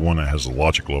 This is the one that has a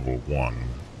logic level 1,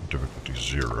 difficulty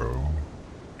 0.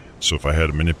 So if I had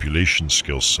a manipulation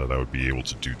skill set, I would be able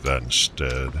to do that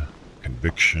instead.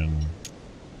 Conviction.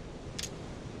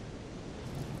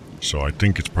 So I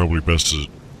think it's probably best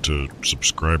to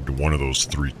subscribe to one of those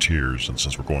 3 tiers, and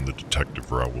since we're going the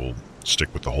detective route, we'll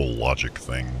stick with the whole logic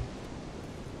thing.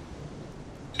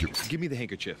 Give me the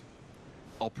handkerchief.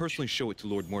 I'll personally show it to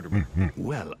Lord Mortimer.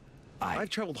 Well, I've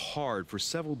traveled hard for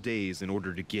several days in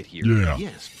order to get here. Yeah.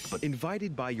 Yes, but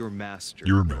Invited by your master.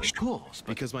 You're a of master. course.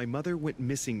 But Because my mother went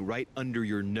missing right under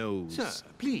your nose. sir,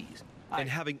 please. And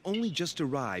having only just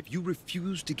arrived, you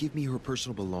refused to give me her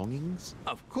personal belongings?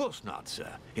 Of course not,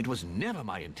 sir. It was never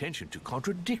my intention to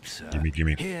contradict, sir.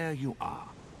 Gimme. Here you are.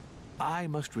 I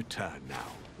must return now.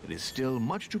 It is still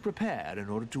much to prepare in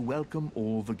order to welcome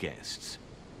all the guests.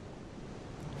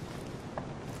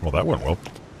 Well, that went well.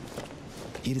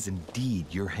 It is indeed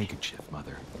your handkerchief,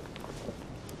 Mother.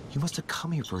 You must have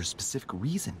come here for a specific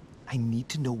reason. I need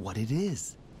to know what it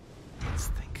is. Let's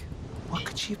think. What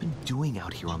could she have been doing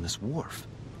out here on this wharf?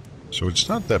 So it's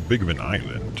not that big of an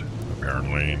island,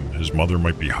 apparently, and his mother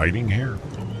might be hiding here.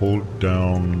 Hold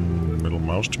down middle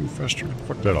mouse to move faster.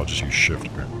 Fuck that, I'll just use shift,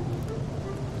 apparently.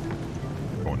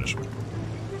 Going this way.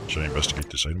 Should I investigate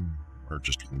this item? Or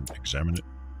just examine it?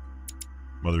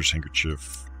 Mother's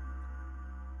handkerchief.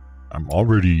 I'm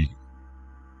already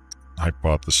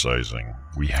hypothesizing.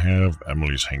 We have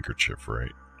Emily's handkerchief,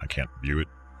 right? I can't view it?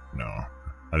 No.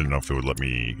 I didn't know if it would let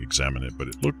me examine it, but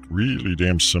it looked really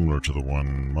damn similar to the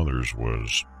one Mother's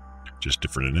was. Just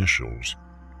different initials.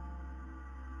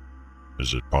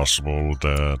 Is it possible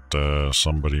that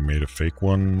somebody made a fake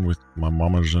one with my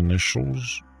mama's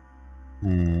initials?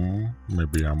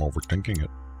 Maybe I'm overthinking it.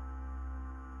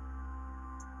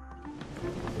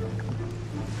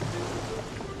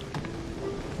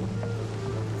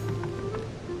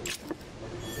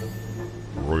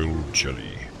 Royal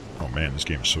jelly. Oh man, this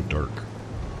game is so dark.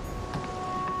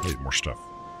 Wait, more stuff.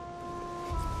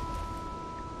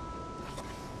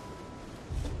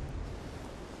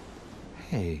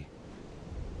 Hey,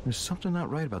 there's something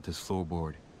not right about this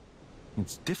floorboard.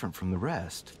 It's different from the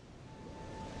rest.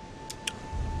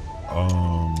 I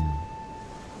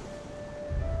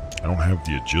don't have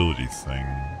the agility thing.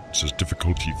 It says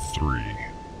difficulty 3.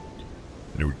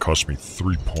 And it would cost me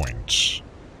 3 points.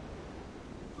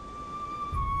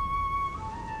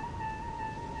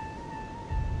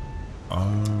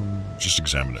 Just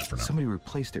examine it for now. Somebody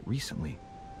replaced it recently,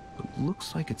 but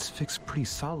looks like it's fixed pretty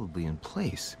solidly in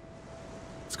place.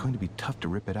 It's going to be tough to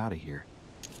rip it out of here.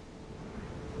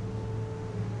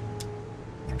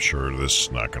 I'm sure this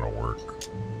is not going to work.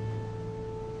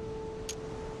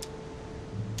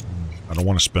 I don't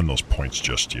want to spend those points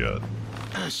just yet.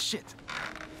 Shit!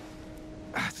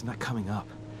 It's not coming up.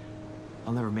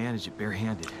 I'll never manage it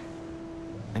barehanded.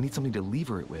 I need something to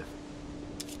lever it with.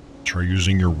 Try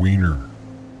using your wiener.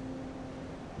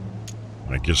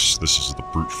 I guess this is the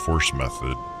brute force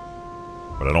method,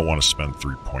 but I don't want to spend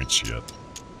 3 points yet.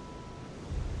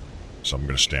 So I'm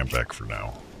going to stand back for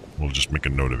now. We'll just make a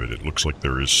note of it. It looks like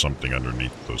there is something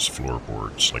underneath those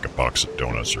floorboards, like a box of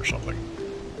donuts or something.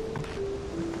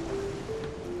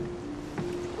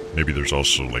 Maybe there's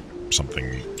also like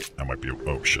something I might be...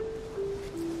 Oh shit.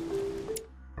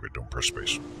 Okay, don't press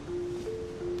space.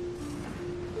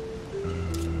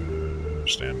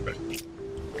 Stand back.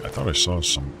 I thought I saw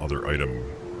some other item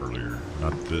earlier.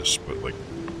 Not this, but like...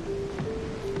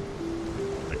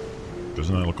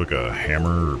 Doesn't that look like a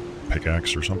hammer or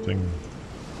pickaxe or something?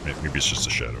 Maybe it's just a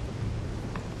shadow.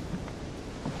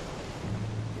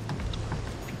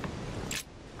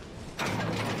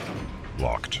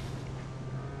 Locked.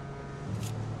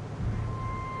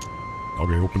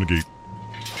 Okay, open the gate.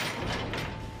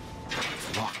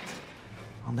 It's locked.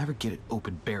 I'll never get it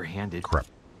open barehanded. Crap.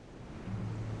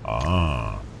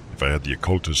 Ah, if I had the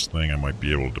occultist thing, I might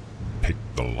be able to pick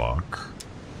the lock.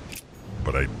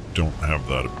 But I don't have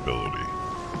that ability.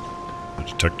 The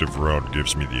detective route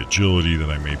gives me the agility that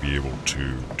I may be able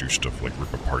to do stuff like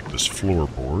rip apart this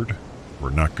floorboard.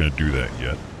 We're not going to do that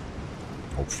yet.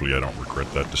 Hopefully I don't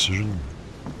regret that decision.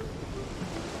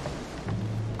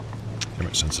 Damn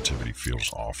it, sensitivity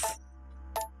feels off.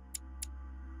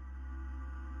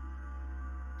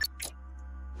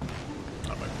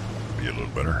 That might be a little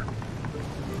better.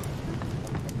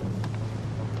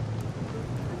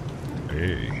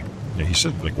 Hey. Yeah, he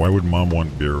said, like, why would Mom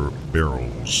want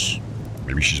barrels?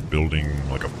 Maybe she's building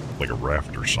like a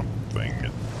raft or something.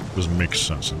 It doesn't make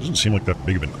sense. It doesn't seem like that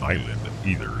big of an island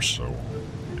either, so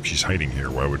if she's hiding here,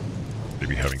 why would they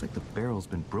be having... Looks like the barrel's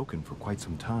been broken for quite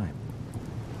some time.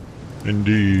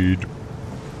 Indeed.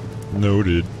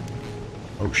 Noted.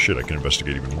 Oh shit, I can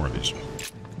investigate even more of these.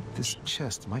 This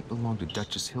chest might belong to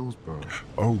Duchess Hillsborough.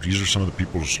 Oh, these are some of the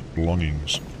people's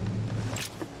belongings.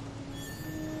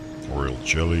 Royal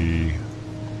jelly.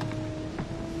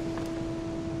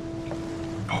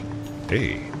 Oh,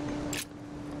 hey.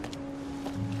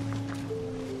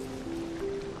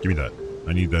 Give me that.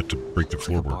 I need that to break the Looks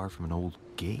like a floorboard. bar from an old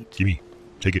gate. Give me.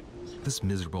 Take it. This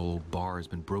miserable old bar has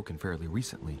been broken fairly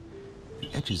recently. The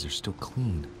edges are still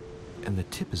clean, and the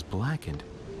tip is blackened.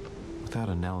 Without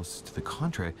analysis to the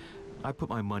contrary, I put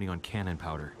my money on cannon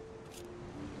powder.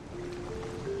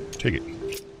 Take it.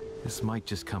 This might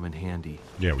just come in handy.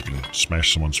 Yeah, we can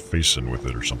smash someone's face in with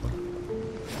it or something.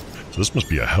 So this must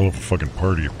be a hell of a fucking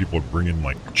party if people are bringing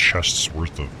like chests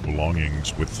worth of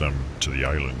belongings with them to the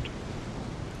island.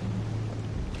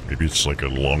 Maybe it's like a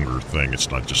longer thing. It's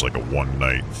not just like a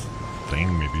one-night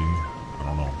thing, maybe. I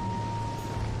don't know.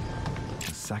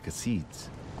 A sack of seeds.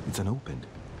 It's unopened.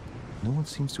 No one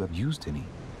seems to have used any.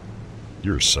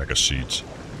 You're a sack of seeds.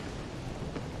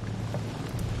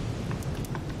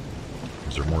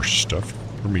 Is there more stuff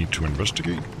for me to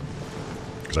investigate?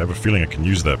 Because I have a feeling I can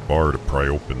use that bar to pry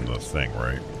open the thing,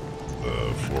 right?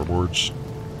 The floorboards.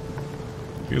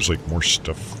 Feels like more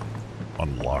stuff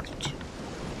unlocked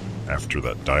after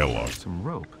that dialogue. Some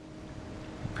rope.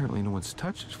 Apparently no one's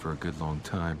touched it for a good long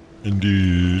time.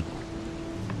 Indeed.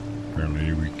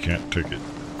 Apparently we can't take it.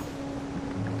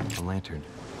 A lantern.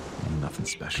 Nothing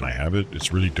special. Can I have it?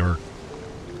 It's really dark.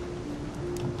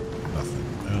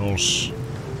 Nothing else.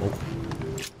 Oh.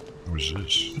 What is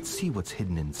this? Let's see what's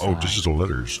hidden inside. Oh, this is the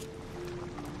letters.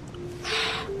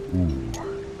 Ooh.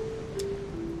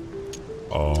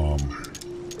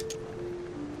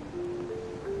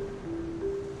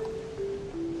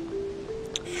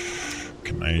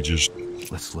 Can I just...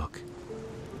 Let's look.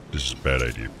 This is a bad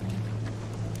idea.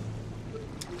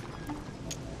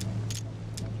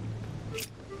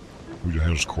 Who the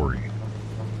hell's Corey?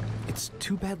 It's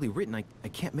too badly written, I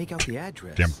can't make out the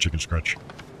address. Damn chicken scratch.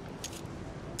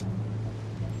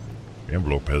 The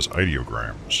envelope has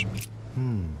ideograms.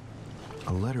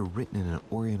 A letter written in an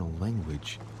Oriental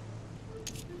language.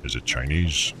 Is it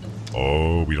Chinese?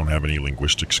 Oh, we don't have any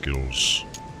linguistic skills.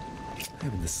 I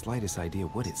haven't the slightest idea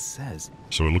what it says.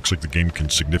 So it looks like the game can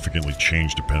significantly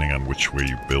change depending on which way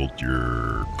you build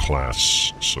your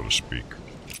class, so to speak.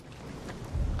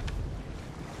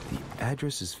 The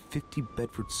address is 50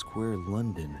 Bedford Square,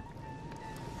 London.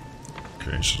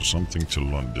 Okay, so something to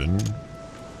London.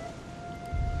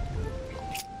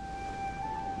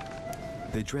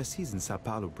 The addressee's in Sao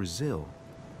Paulo, Brazil.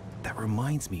 That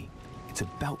reminds me, it's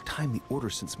about time the Order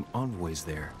sent some envoys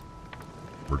there.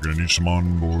 We're gonna need some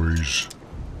envoys.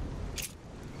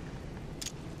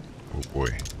 Oh boy.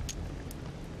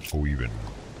 Oh, even.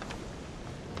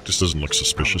 This doesn't look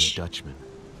suspicious. Probably a Dutchman.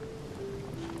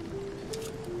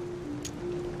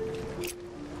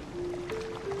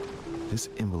 This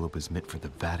envelope is meant for the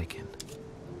Vatican.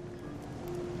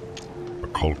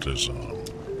 Occultism.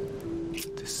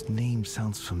 This name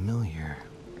sounds familiar.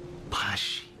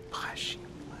 Pashi.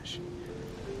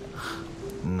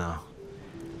 No.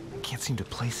 I can't seem to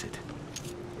place it.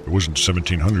 It wasn't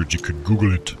 1700s, you could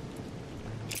Google it.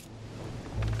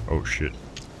 Oh shit.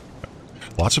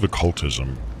 Lots of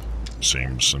occultism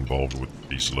seems involved with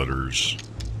these letters.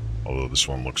 Although this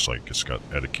one looks like it's got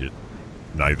etiquette,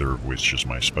 neither of which is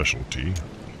my specialty.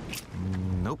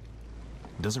 Nope.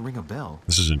 Doesn't ring a bell.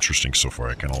 This is interesting so far,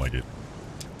 I kinda like it.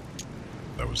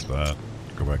 That was that.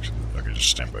 Go back to the... Okay,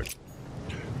 just stand back.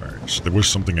 Alright, so there was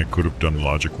something I could have done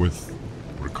logic with.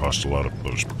 Would have cost a lot of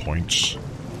those points.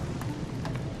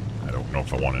 I don't know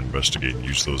if I want to investigate and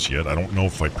use those yet. I don't know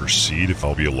if I proceed, if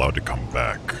I'll be allowed to come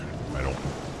back. I don't...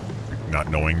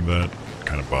 Not knowing that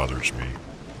kind of bothers me.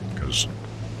 Because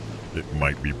it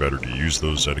might be better to use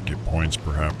those etiquette points,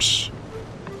 perhaps.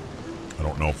 I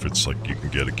don't know if it's like you can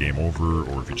get a game over,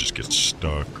 or if you just get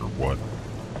stuck, or what.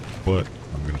 But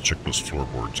I'm going to check those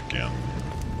floorboards again,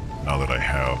 now that I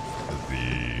have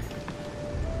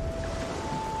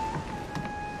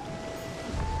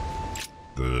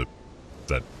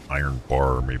that iron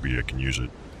bar. Maybe I can use it.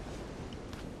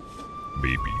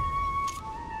 Maybe.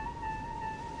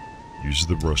 Use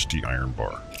the rusty iron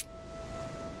bar.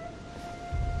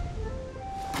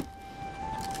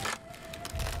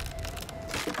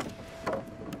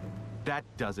 That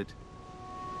does it.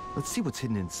 Let's see what's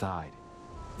hidden inside.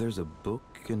 There's a book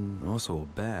and also a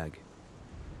bag.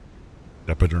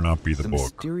 That better not be the book.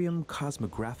 Mysterium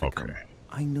Cosmographicum. Okay.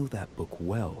 I know that book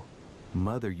well.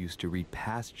 Mother used to read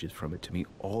passages from it to me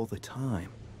all the time.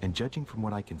 And judging from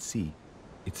what I can see,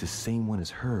 it's the same one as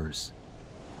hers.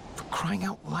 For crying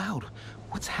out loud,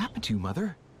 what's happened to you,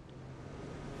 Mother?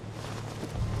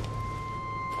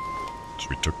 So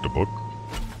we took the book.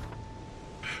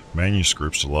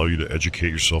 Manuscripts allow you to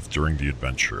educate yourself during the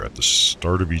adventure. At the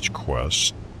start of each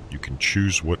quest, you can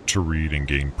choose what to read and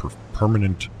gain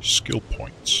permanent skill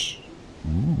points.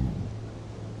 Ooh.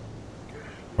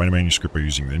 Find a manuscript by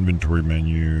using the inventory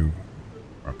menu.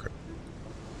 Okay.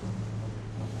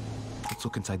 Let's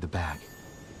look inside the bag.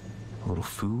 A little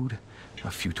food,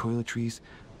 a few toiletries,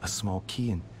 a small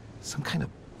key, and some kind of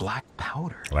black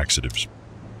powder. Laxatives.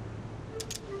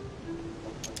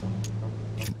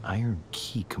 An iron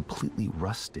key completely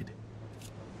rusted.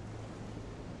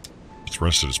 If it's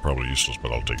rusted, it's probably useless,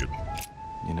 but I'll take it.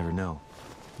 You never know.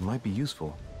 It might be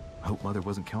useful. I hope Mother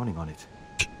wasn't counting on it.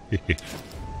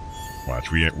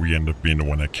 Watch, we end up being the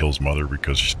one that kills Mother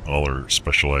because all her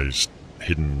specialized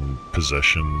hidden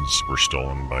possessions were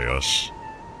stolen by us.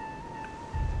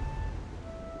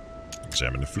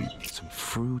 Examine the food. Some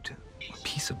fruit, a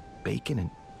piece of bacon, and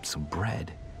some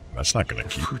bread. That's not gonna The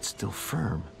keep. fruit's still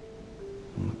firm.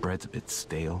 And the bread's a bit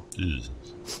stale. Ugh.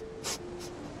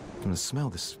 From the smell,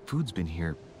 this food's been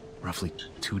here roughly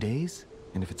 2 days.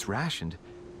 And if it's rationed,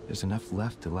 there's enough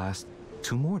left to last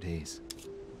 2 more days.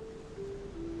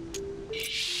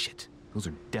 Shit. Those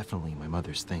are definitely my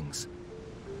mother's things.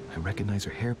 I recognize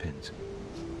her hairpins.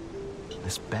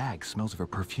 This bag smells of her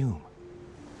perfume.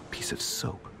 A piece of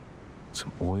soap.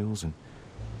 Some oils and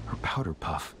her powder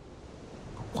puff.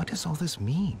 But what does all this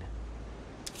mean?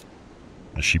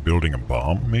 Is she building a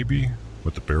bomb, maybe?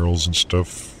 With the barrels and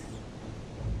stuff?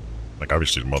 Like,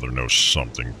 obviously the Mother knows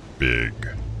something big.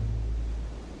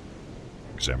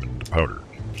 Examine the powder.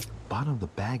 The bottom of the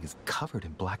bag is covered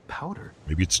in black powder.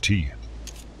 Maybe it's tea.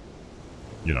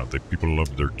 You know, people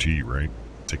love their tea, right?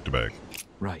 Take the bag.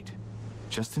 Right.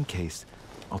 Just in case,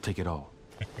 I'll take it all.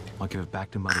 I'll give it back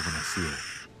to Mother when I see her.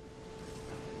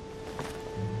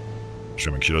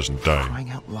 Assuming she doesn't die.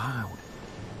 Crying out loud.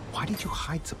 Why did you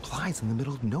hide supplies in the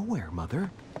middle of nowhere,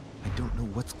 Mother? I don't know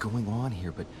what's going on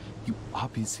here, but you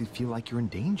obviously feel like you're in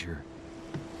danger.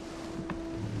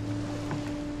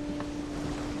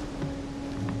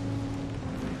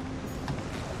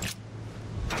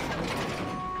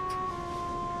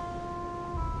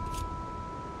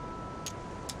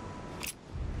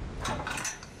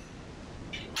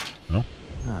 No?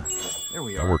 There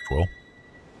we That are. worked well.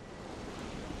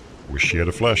 Wish she had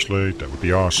a flashlight. That would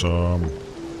be awesome.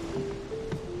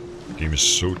 The game is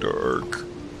so dark.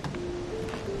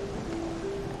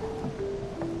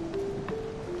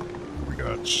 What we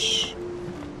got?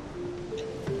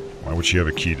 Why would she have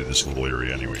a key to this little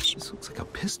area anyways? This looks like a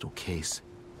pistol case,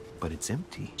 but it's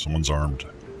empty. Someone's armed.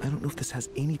 I don't know if this has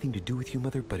anything to do with you,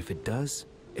 Mother, but if it does,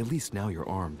 at least now you're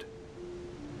armed.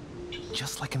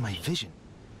 Just like in my vision.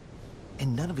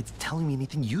 And none of it's telling me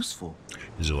anything useful.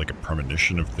 Is it like a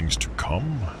premonition of things to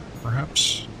come,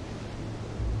 perhaps?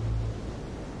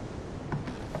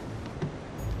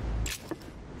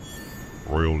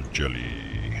 Royal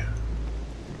jelly.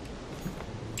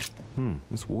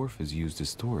 This wharf is used as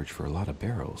storage for a lot of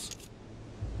barrels.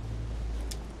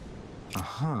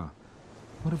 Uh-huh.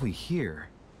 What have we here?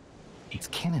 It's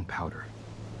cannon powder.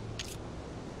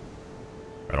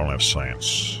 I don't have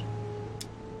science.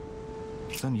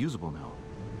 It's unusable now.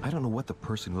 I don't know what the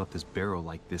person who left this barrel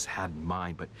like this had in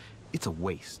mind, but it's a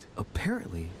waste.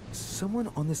 Apparently, someone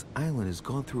on this island has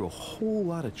gone through a whole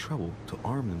lot of trouble to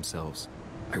arm themselves.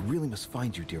 I really must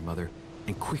find you, dear Mother,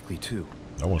 and quickly too.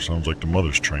 That one sounds like the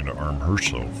mother's trying to arm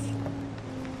herself.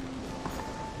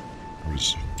 What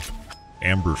is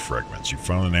amber fragments? You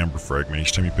found an amber fragment.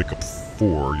 Each time you pick up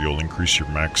 4, you'll increase your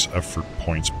max effort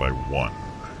points by 1.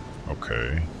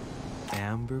 Okay.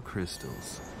 Amber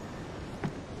crystals.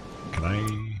 Can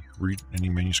I read any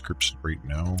manuscripts right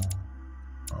now?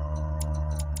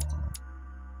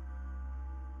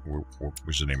 What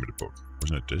was the name of the book?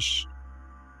 Wasn't it this?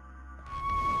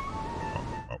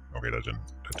 Oh, okay, that didn't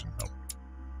help.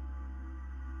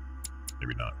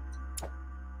 Maybe not.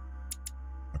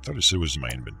 I thought it said it was in my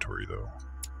inventory, though.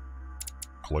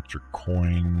 Collect your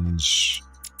coins.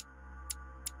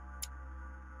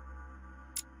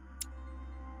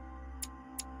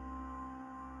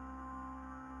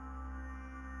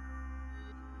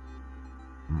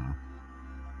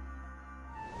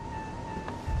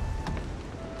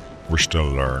 We're still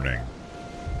learning.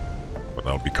 But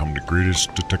I'll become the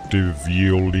greatest detective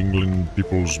ye old England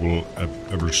peoples will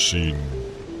have ever seen.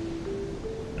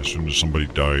 As soon as somebody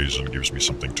dies and gives me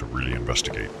something to really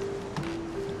investigate,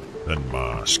 then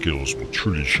my skills will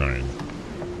truly shine.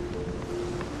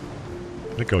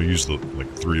 I think I'll use the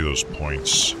 3 of those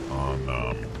points on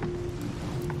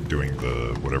doing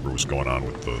the whatever was going on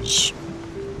with those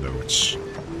notes.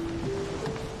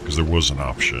 Because there was an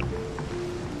option.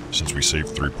 Since we saved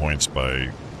 3 points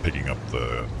by picking up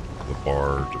the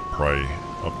bar to pry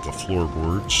up the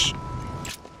floorboards.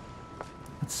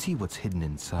 Let's see what's hidden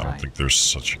inside. I don't think there's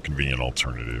such a convenient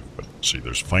alternative, but see,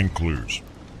 there's fine clues.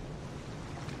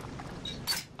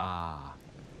 Ah,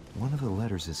 one of the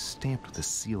letters is stamped with the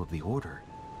seal of the Order.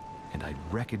 And I'd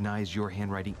recognize your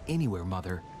handwriting anywhere,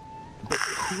 Mother. But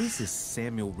who is this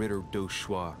Samuel Ritter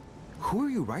Dauchois? Who are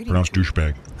you writing Pronounced to?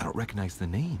 douchebag. I don't recognize the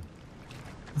name.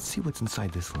 Let's see what's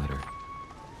inside this letter.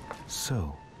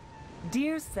 So,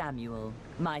 Dear Samuel,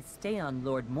 my stay on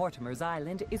Lord Mortimer's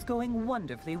island is going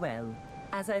wonderfully well.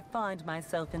 As I find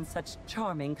myself in such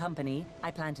charming company,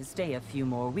 I plan to stay a few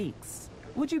more weeks.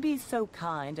 Would you be so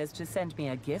kind as to send me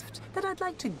a gift that I'd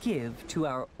like to give to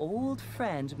our old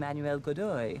friend Manuel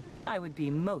Godoy? I would be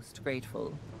most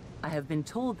grateful. I have been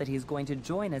told that he's going to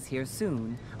join us here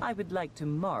soon. I would like to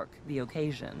mark the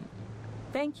occasion.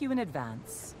 Thank you in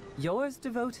advance. Yours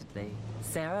devotedly,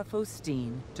 Sarah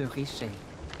Faustine de Richet.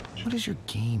 what is your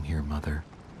game here, Mother?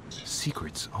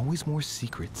 Secrets, always more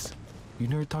secrets. You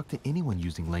never talked to anyone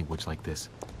using language like this.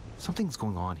 Something's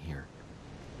going on here.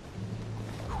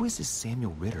 Who is this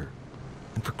Samuel Ritter?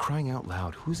 And for crying out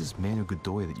loud, who is this Manuel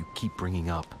Godoy that you keep bringing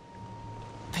up?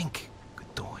 Think,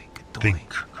 Godoy, Godoy. Think,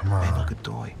 come on. Manuel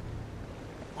Godoy.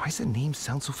 Why does the name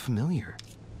sound so familiar?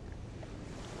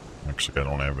 Looks like I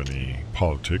don't have any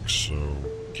politics, so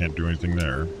can't do anything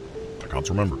there. I can't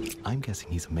remember. I'm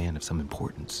guessing he's a man of some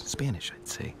importance. Spanish, I'd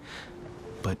say.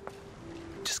 But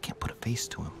just can't put a face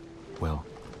to him. Well,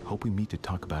 hope we meet to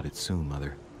talk about it soon,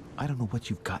 Mother. I don't know what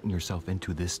you've gotten yourself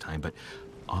into this time, but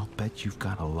I'll bet you've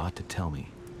got a lot to tell me.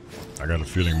 I got a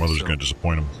feeling Mother's gonna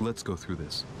disappoint him. Let's go through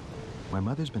this. My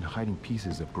mother's been hiding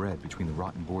pieces of bread between the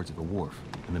rotten boards of the wharf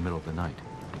in the middle of the night.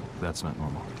 That's not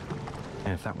normal.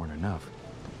 And if that weren't enough,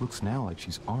 looks now like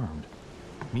she's armed.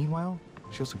 Meanwhile,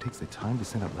 she also takes the time to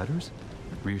send out letters,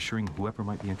 reassuring whoever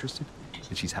might be interested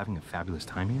that she's having a fabulous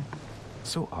time here.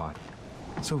 So odd.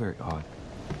 So very odd.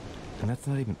 And that's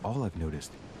not even all I've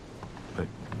noticed. But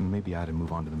maybe I ought to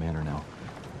move on to the manor now.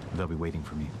 They'll be waiting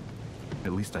for me.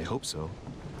 At least I hope so.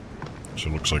 So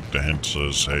it looks like the hint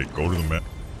says, hey, go to the manor.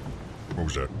 What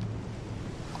was that?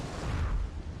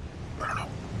 I don't know.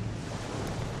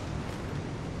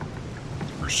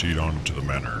 Proceed on to the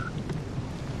manor.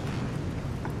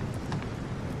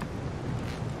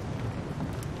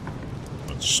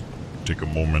 Let's take a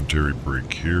momentary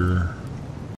break here.